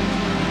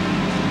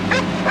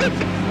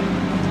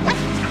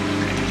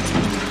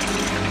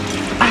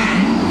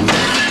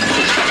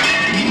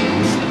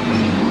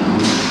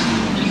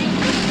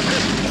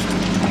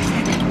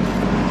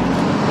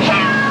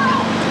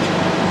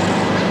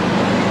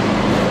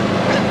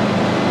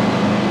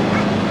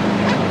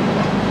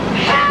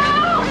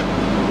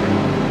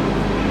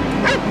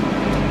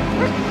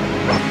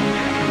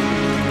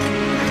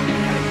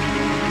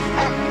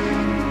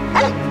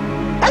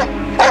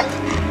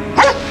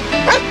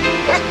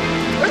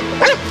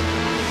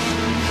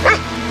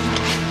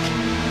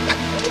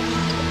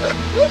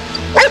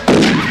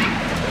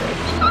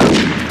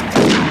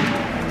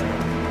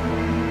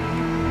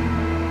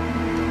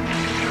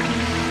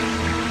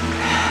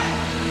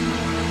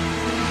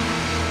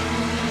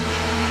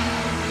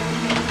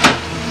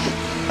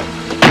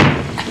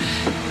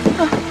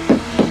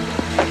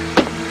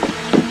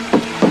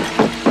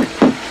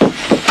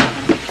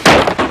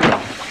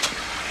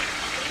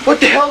 What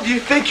the hell do you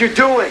think you're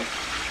doing?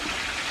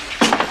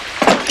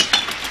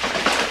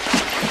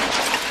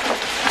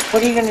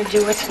 What are you going to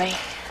do with me?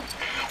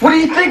 What do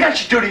you think I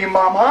should do to you,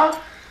 Mom, huh?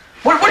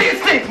 What do you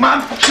think,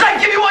 Mom? Should I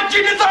give you what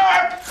you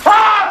deserve?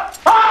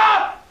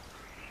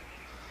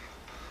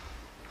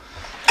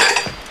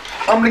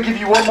 I'm gonna give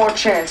you one more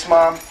chance,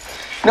 Mom.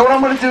 You know what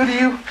I'm gonna do to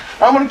you?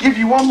 I'm gonna give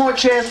you one more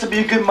chance to be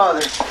a good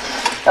mother.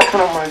 That's what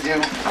I'm gonna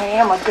do. I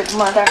am a good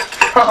mother.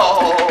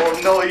 Oh,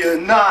 no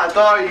you're not,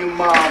 are you,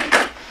 Mom?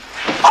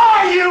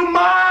 Are you,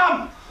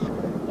 Mom?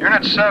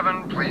 Unit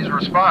 7, please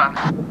respond.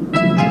 Phil,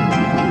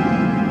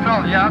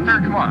 you out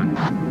there? Come on.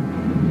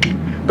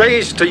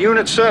 Base to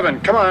Unit 7,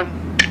 come on.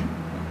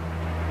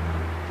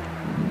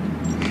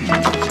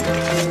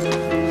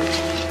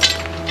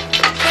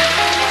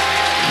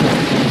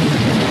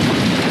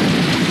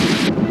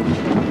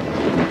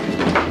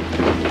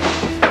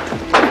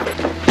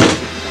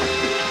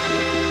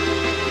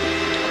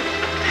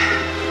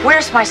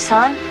 Where's my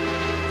son?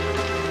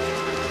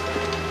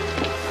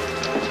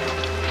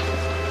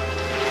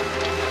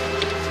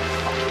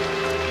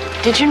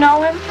 Did you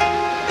know him?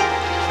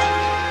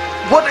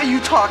 What are you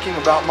talking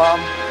about, Mom?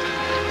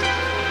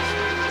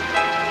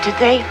 Did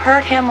they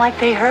hurt him like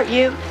they hurt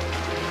you?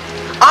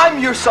 I'm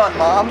your son,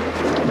 Mom.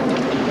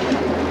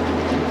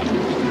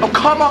 Oh,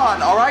 come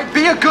on, all right?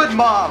 Be a good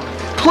mom.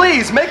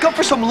 Please, make up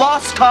for some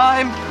lost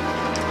time.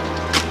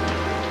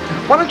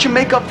 Why don't you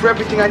make up for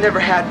everything I never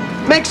had?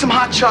 Make some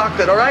hot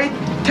chocolate, all right?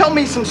 Tell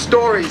me some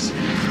stories.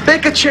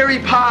 Bake a cherry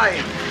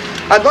pie.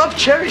 I love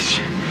cherries.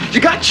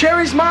 You got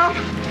cherries, Mom?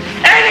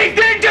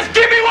 Anything, just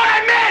give me what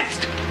I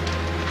missed!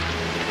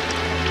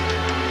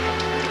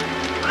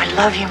 I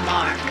love you,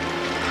 Mark.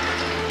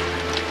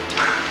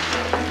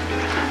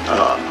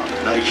 Oh,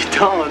 no, you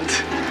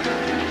don't.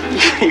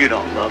 You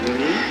don't love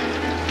me.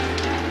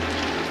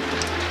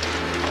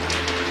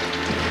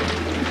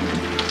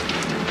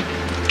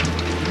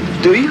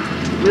 Do you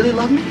really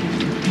love me?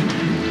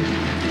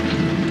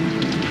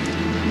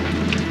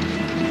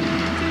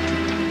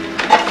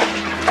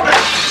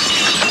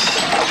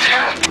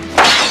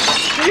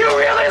 You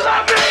really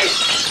love me?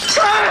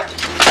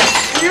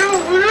 You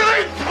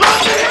really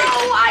love me? No,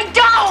 I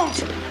don't!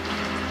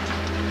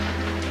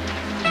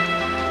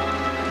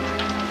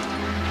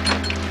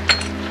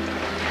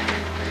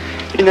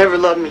 You never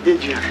loved me,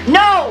 did you?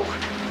 No!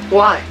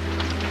 Why?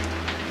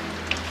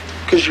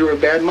 Because you were a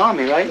bad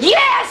mommy, right?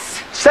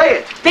 Yes! Say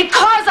it!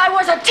 Because I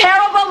was a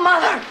terrible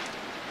mother!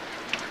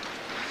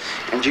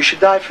 And you should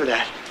die for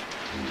that.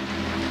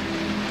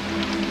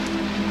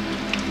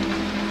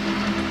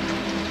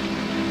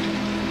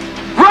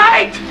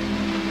 Right!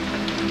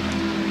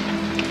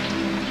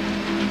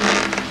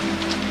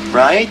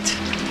 Right?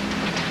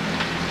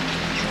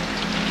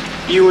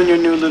 You and your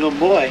new little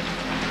boy.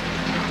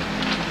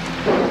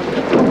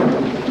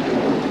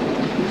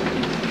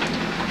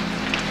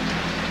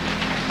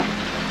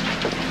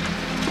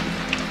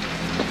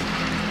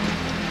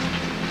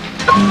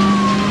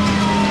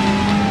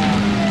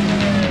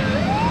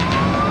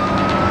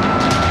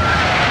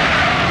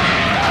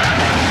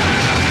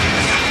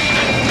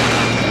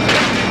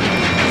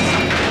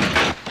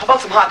 How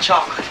about some hot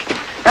chocolate?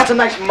 That's a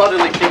nice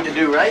motherly thing to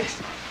do, right?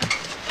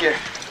 Here.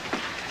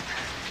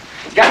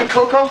 Got any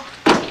cocoa?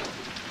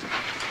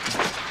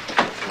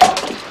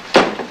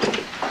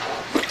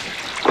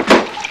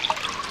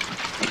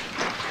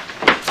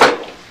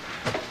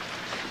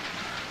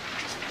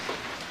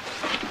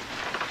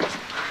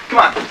 Come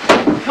on,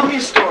 tell me a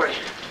story.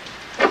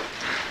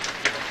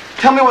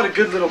 Tell me what a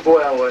good little boy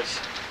I was.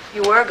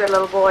 You were a good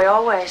little boy,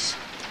 always.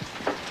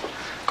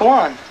 Go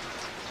on.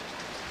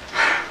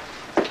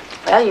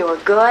 Well, you were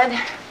good.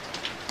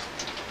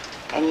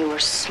 And you were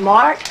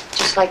smart,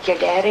 just like your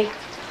daddy.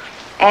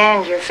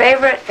 And your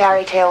favorite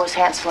fairy tale was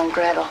Hansel and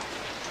Gretel.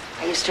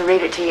 I used to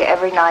read it to you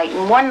every night.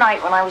 And one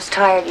night when I was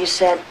tired, you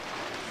said,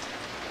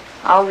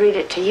 "I'll read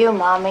it to you,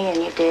 Mommy,"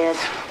 and you did.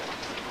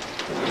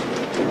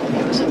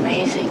 It was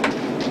amazing.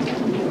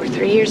 You were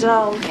 3 years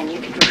old and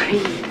you could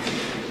read.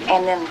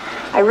 And then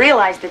I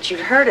realized that you'd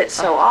heard it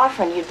so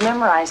often, you'd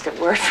memorized it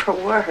word for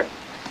word.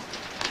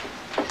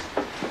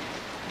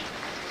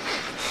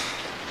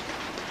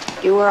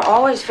 You were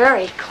always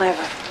very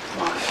clever,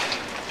 Mark.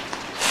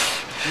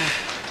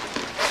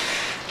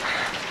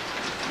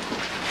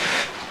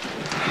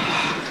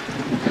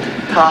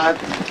 Todd,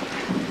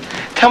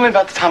 tell me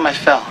about the time I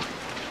fell.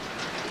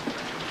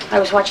 I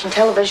was watching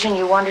television.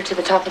 You wandered to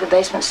the top of the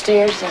basement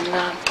stairs,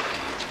 and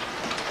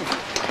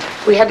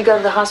we had to go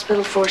to the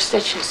hospital for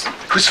stitches.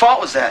 Whose fault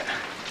was that?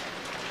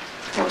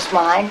 It was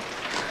mine,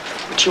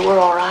 but you were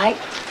all right.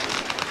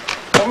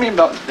 Tell me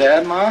about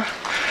Dad, Ma.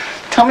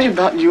 Tell me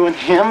about you and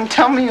him.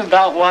 Tell me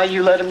about why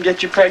you let him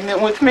get you pregnant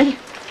with me.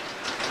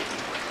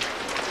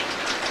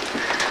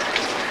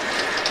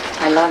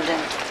 I loved him.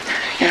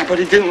 Yeah, but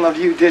he didn't love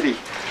you, did he?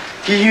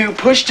 You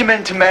pushed him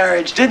into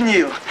marriage, didn't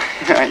you?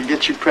 He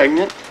gets you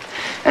pregnant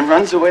and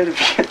runs away to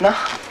Vietnam.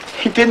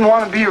 He didn't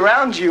want to be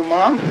around you,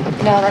 Mom.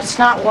 No, that's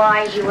not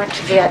why he went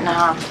to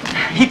Vietnam.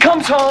 He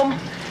comes home,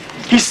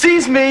 he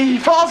sees me, he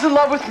falls in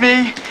love with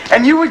me,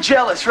 and you were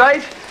jealous,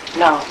 right?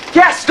 No.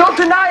 Yes, don't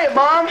deny it,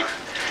 Mom.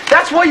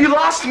 That's why you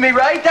lost me,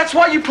 right? That's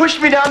why you pushed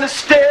me down the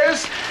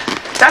stairs.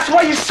 That's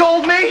why you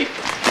sold me.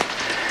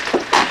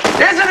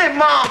 Isn't it,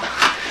 Mom?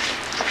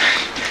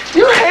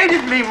 You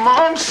hated me,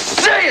 Mom.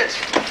 Say it.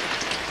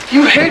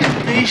 You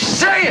hated me.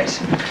 Say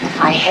it.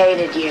 I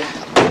hated you.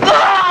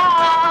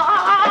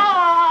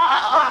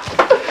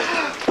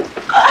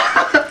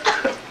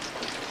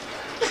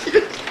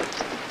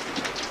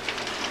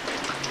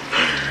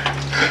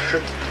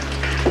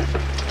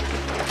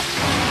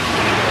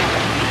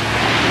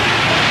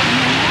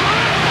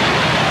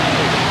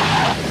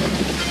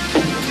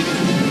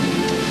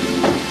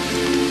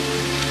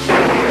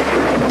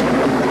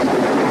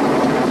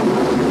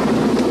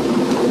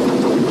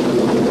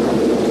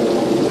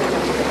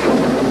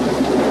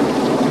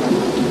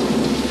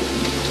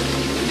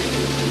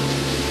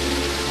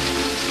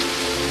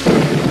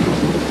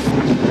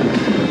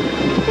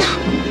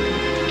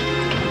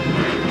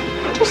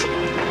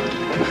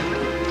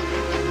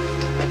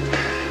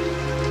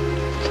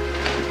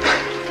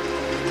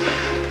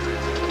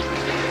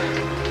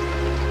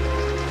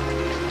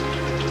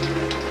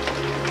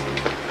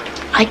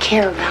 I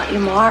care about you,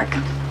 Mark.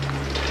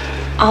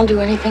 I'll do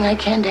anything I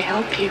can to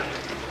help you.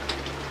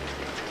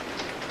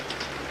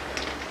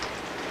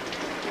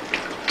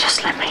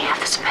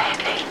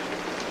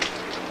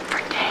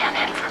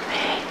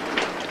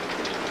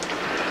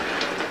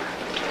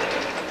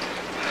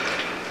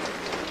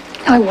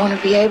 I want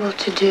to be able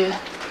to do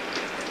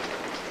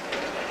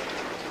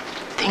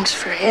things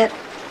for it.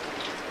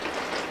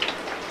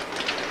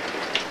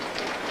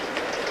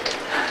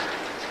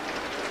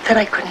 That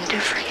I couldn't do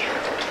for you.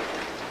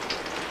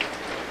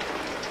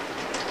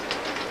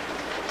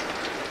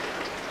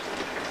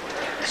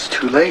 It's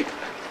too late.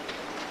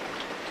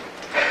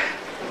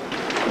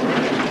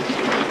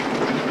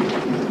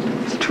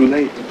 It's too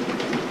late.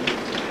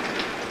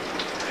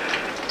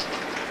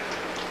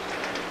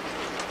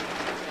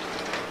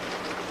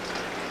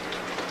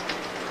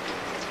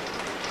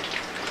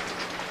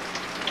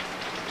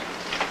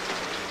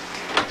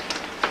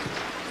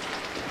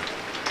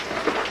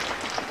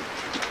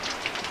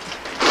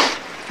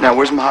 Now,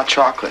 where's my hot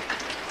chocolate?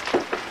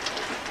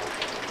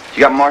 You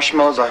got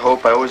marshmallows, I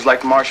hope. I always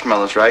like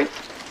marshmallows, right?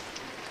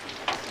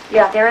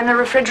 Yeah, they're in the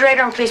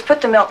refrigerator, and please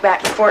put the milk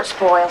back before it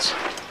spoils.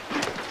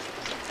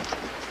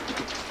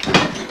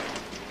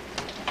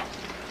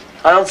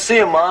 I don't see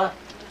them, Ma.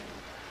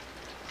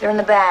 They're in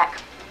the back.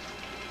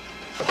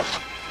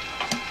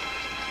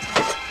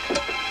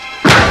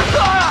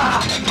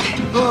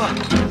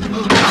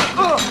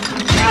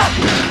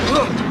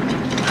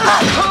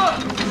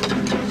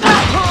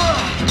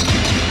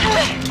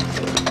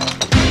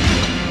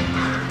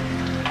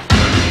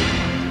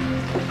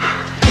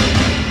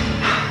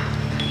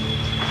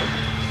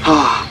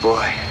 Oh,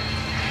 boy.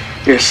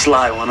 You're a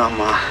sly one, huh,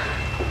 Ma?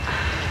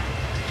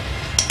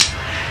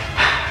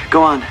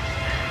 Go on.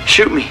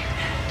 Shoot me.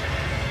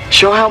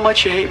 Show how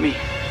much you hate me.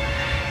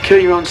 Kill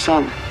your own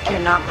son. You're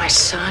not my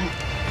son.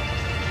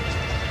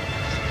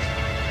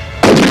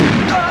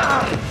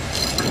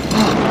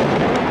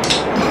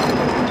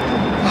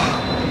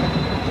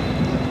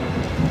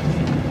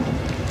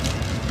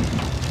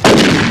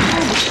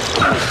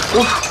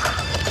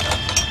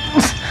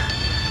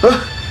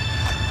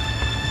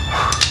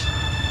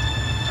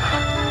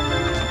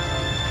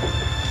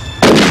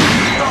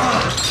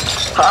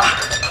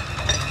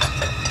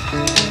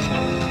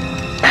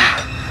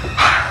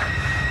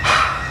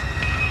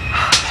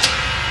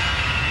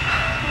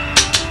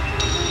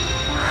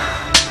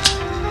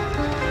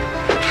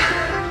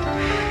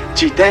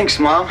 Gee, thanks,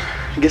 Mom.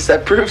 I guess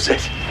that proves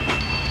it.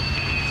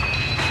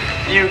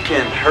 You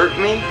can hurt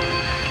me,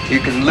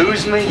 you can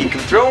lose me, you can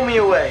throw me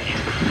away.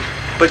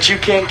 But you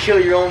can't kill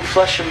your own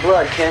flesh and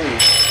blood, can you?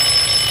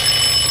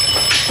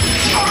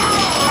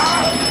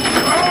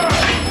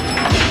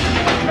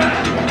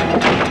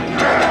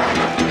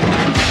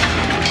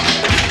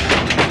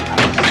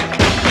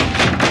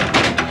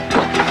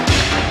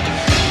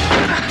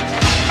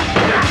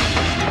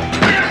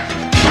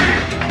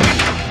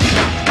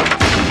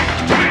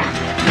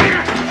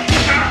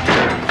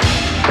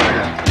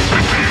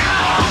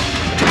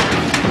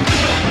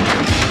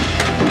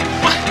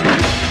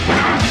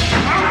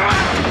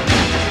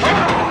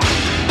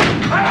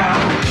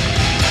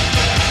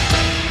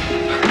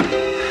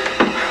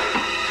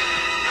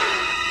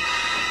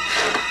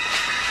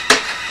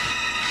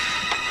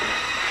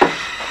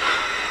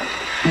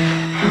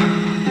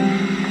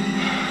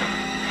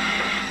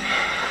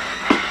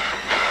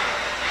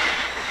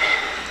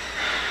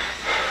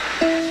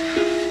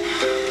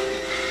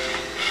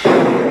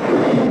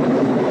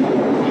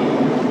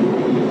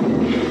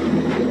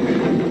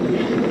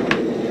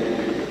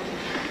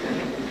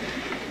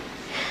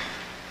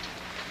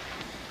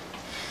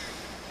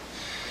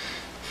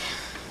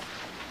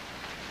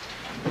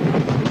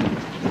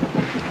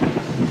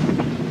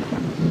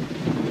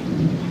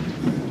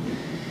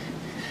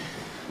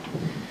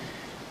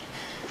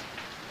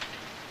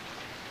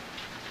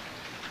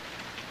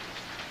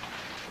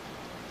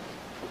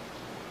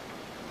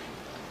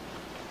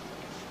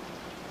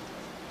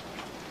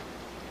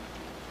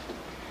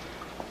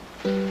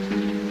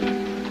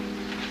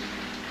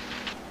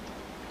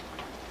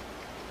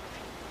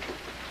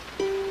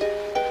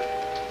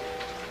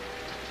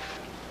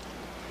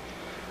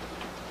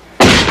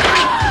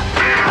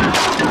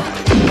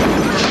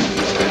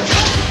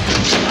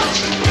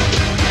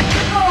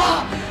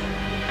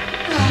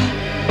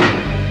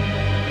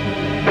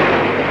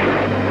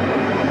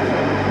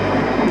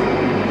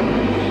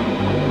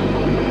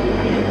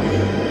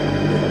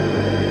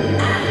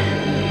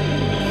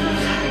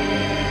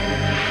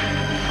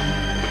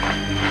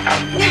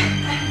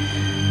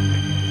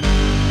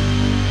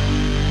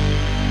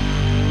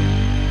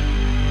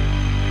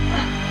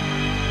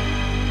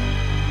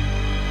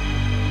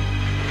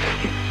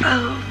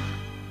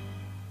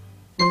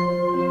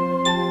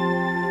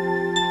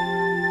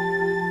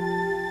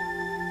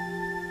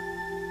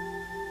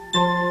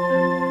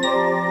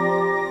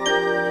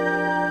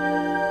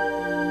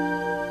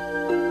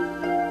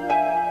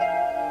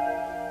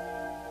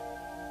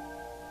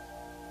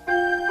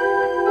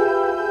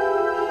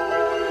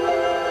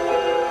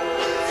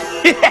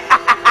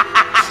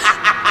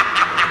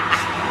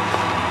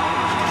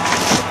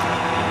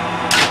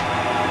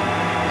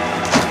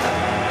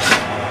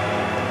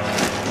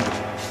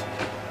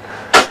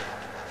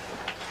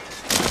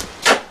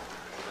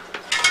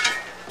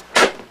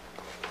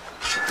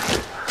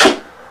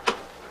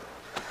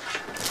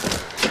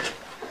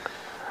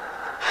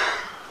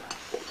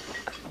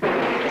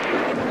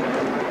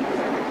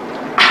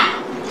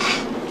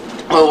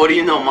 Well, what do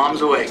you know?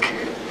 Mom's awake.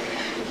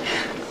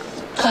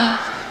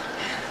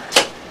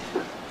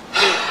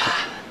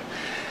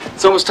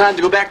 It's almost time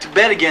to go back to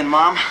bed again,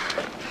 Mom.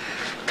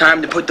 Time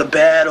to put the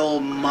bad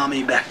old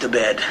mommy back to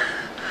bed.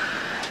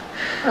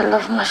 I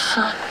love my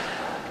son.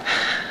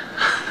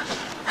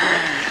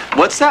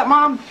 What's that,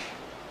 Mom?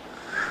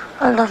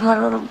 I love my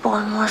little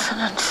boy more than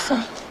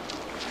anything.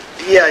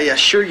 Yeah,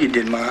 sure you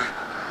did, Ma.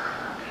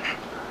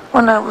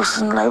 When I was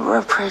in labor,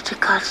 I prayed to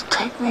God to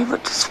take me,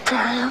 but to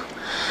spare him.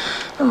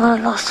 And when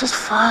I lost his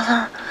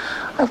father,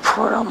 I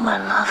poured out my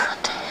love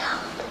into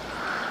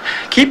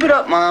him. Keep it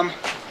up, Mom.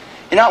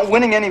 You're not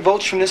winning any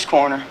votes from this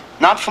corner.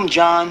 Not from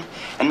John,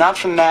 and not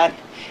from Matt,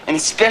 and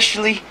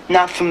especially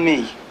not from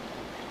me.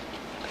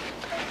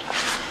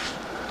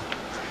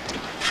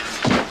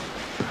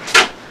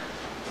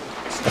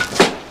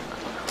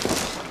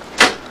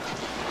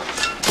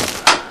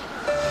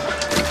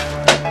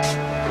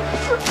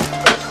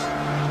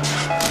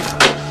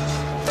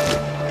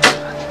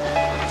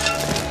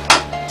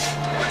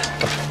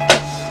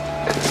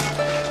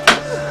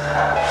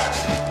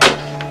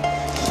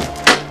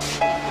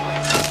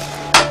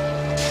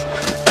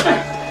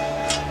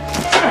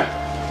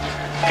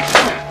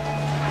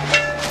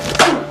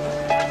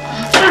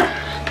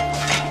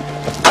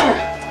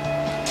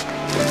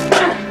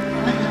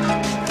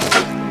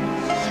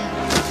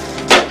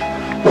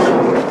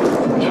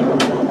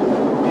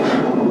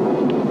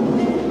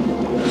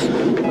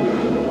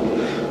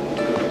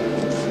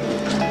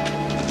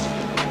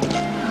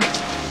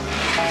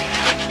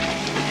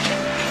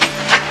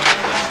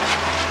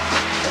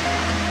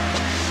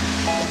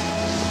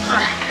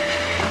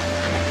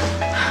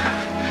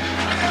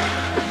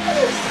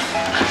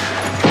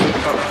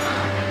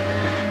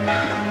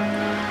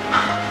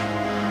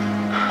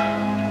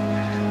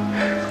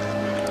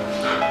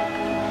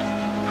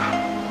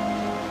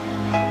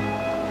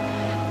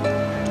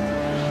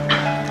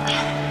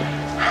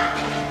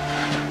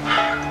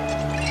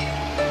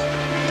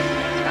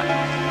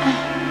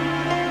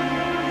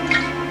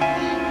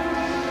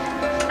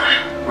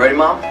 Ready,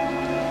 Mom?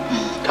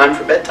 Time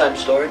for bedtime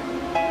story.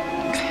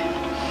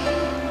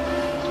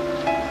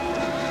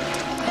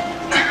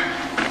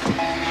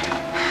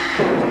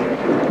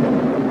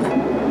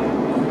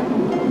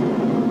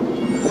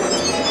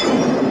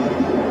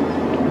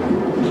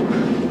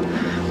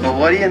 Well,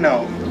 what do you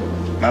know?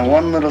 My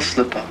one little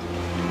slip-up.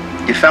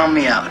 You found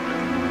me out.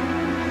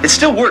 It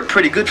still worked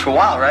pretty good for a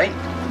while, right?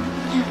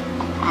 Yeah.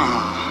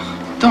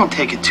 Oh, don't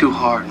take it too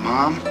hard,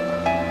 Mom.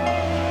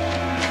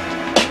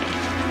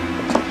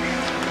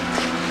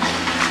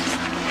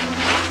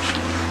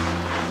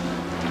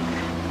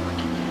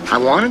 I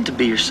wanted to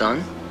be your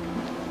son.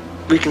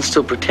 We can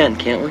still pretend,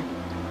 can't we?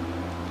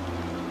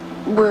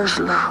 Where's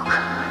Luke?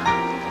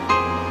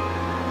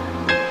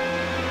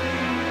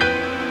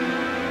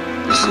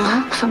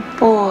 Luke's a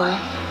boy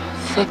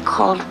they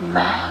called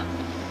Matt.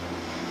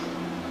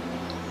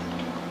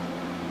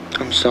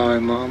 I'm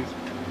sorry, Mom.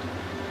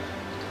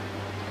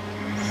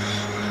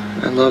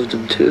 I loved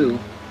him too.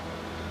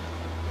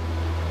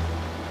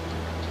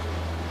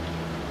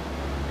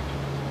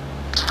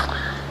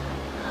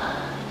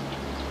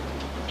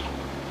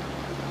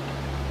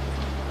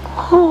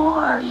 Who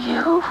are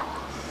you?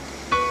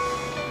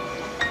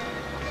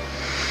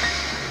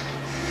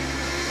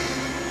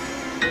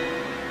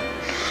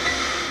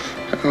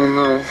 I don't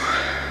know.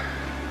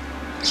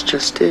 It's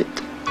just it.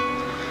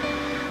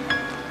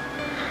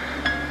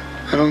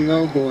 I don't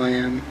know who I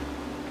am.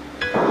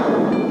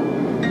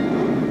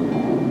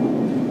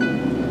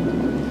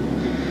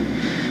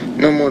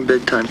 No more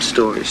bedtime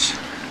stories.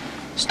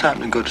 It's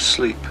time to go to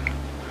sleep.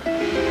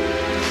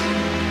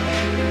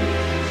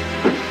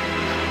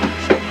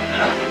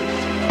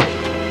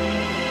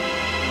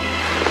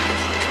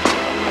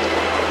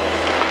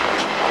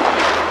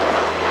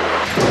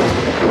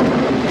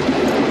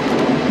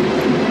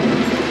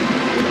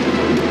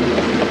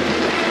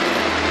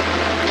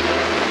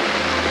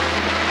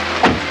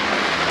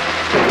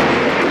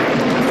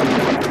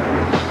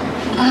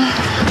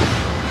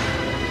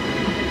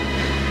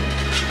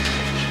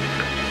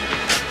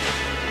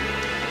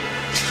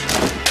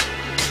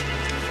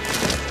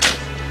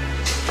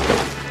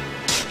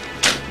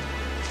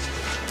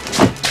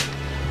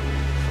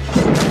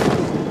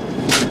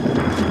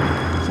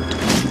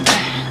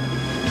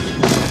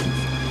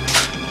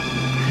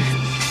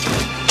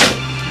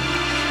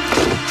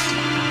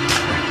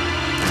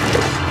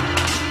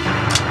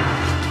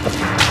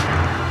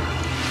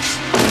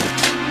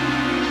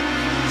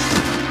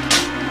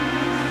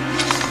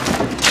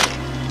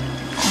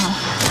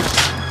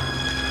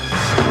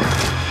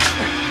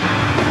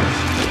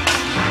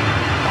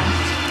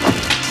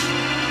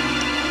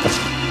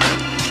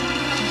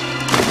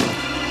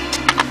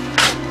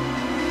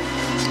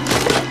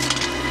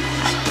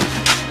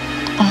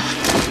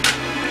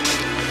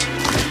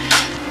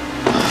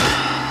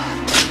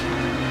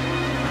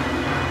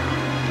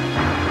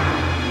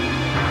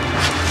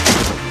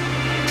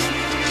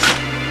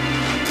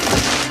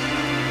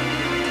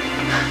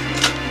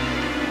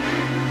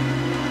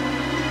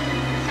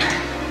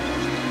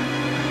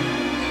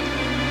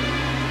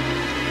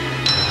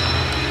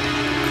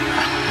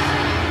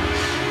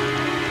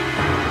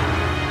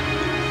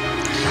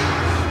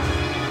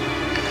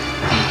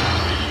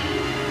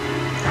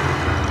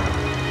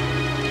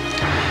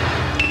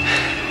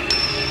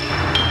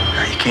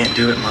 can't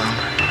do it, Mom.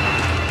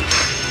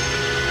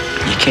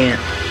 You can't.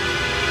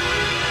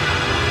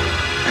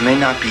 I may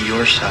not be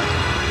your son,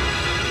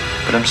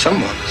 but I'm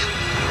someone's.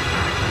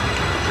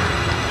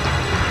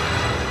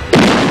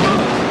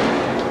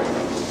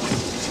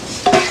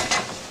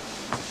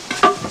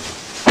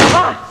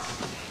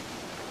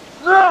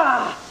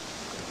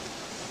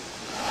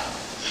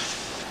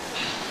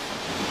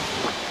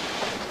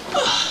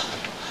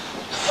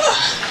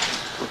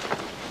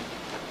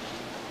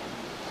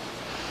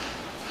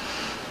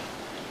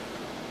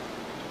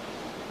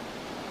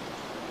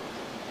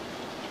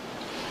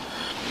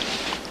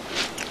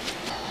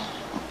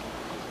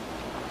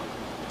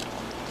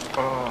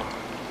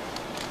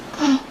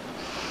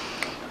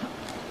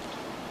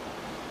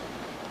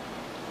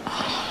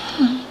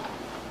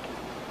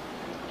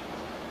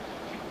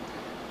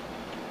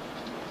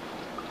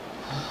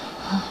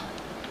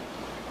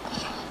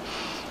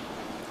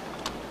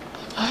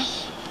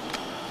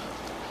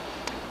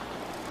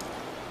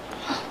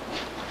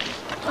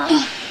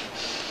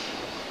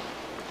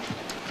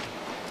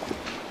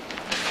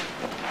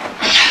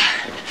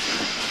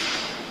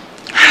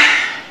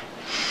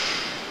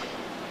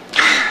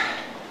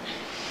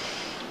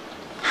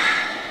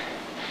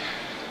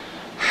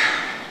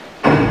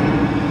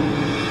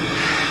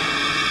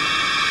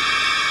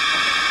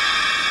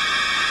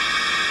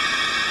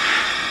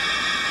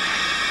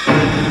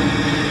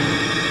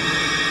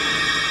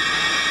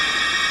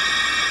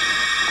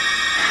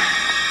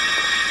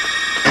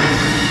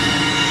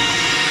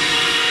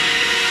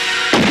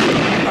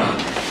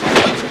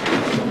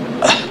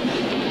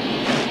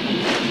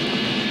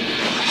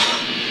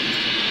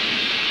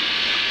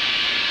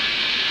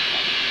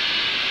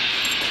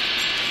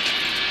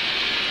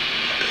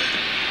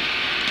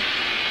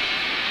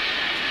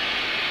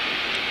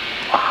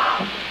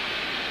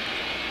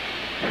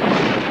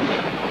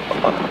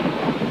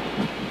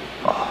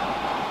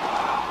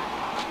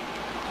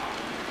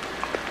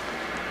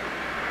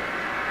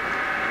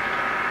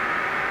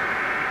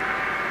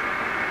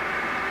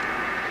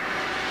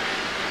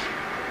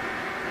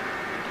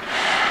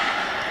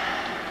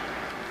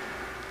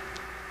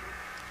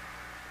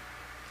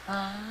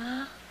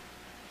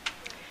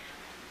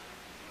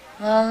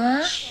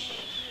 Mama?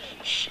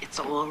 Shh, it's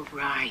all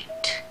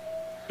right.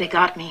 They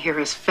got me here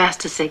as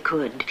fast as they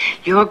could.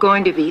 You're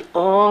going to be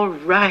all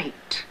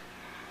right.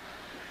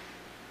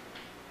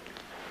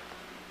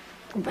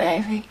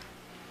 Baby?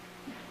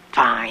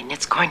 Fine.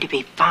 It's going to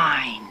be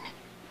fine.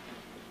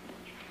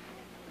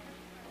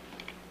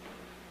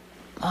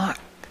 Mark.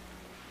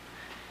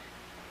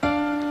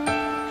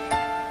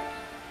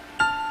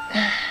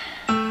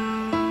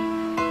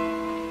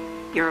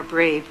 You're a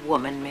brave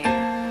woman,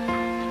 Mary.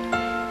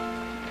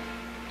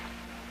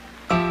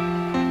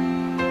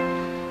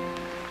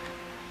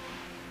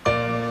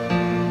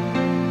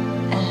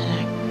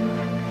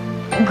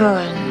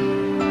 Good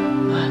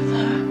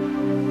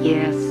mother.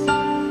 Yes,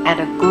 and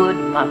a good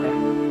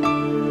mother.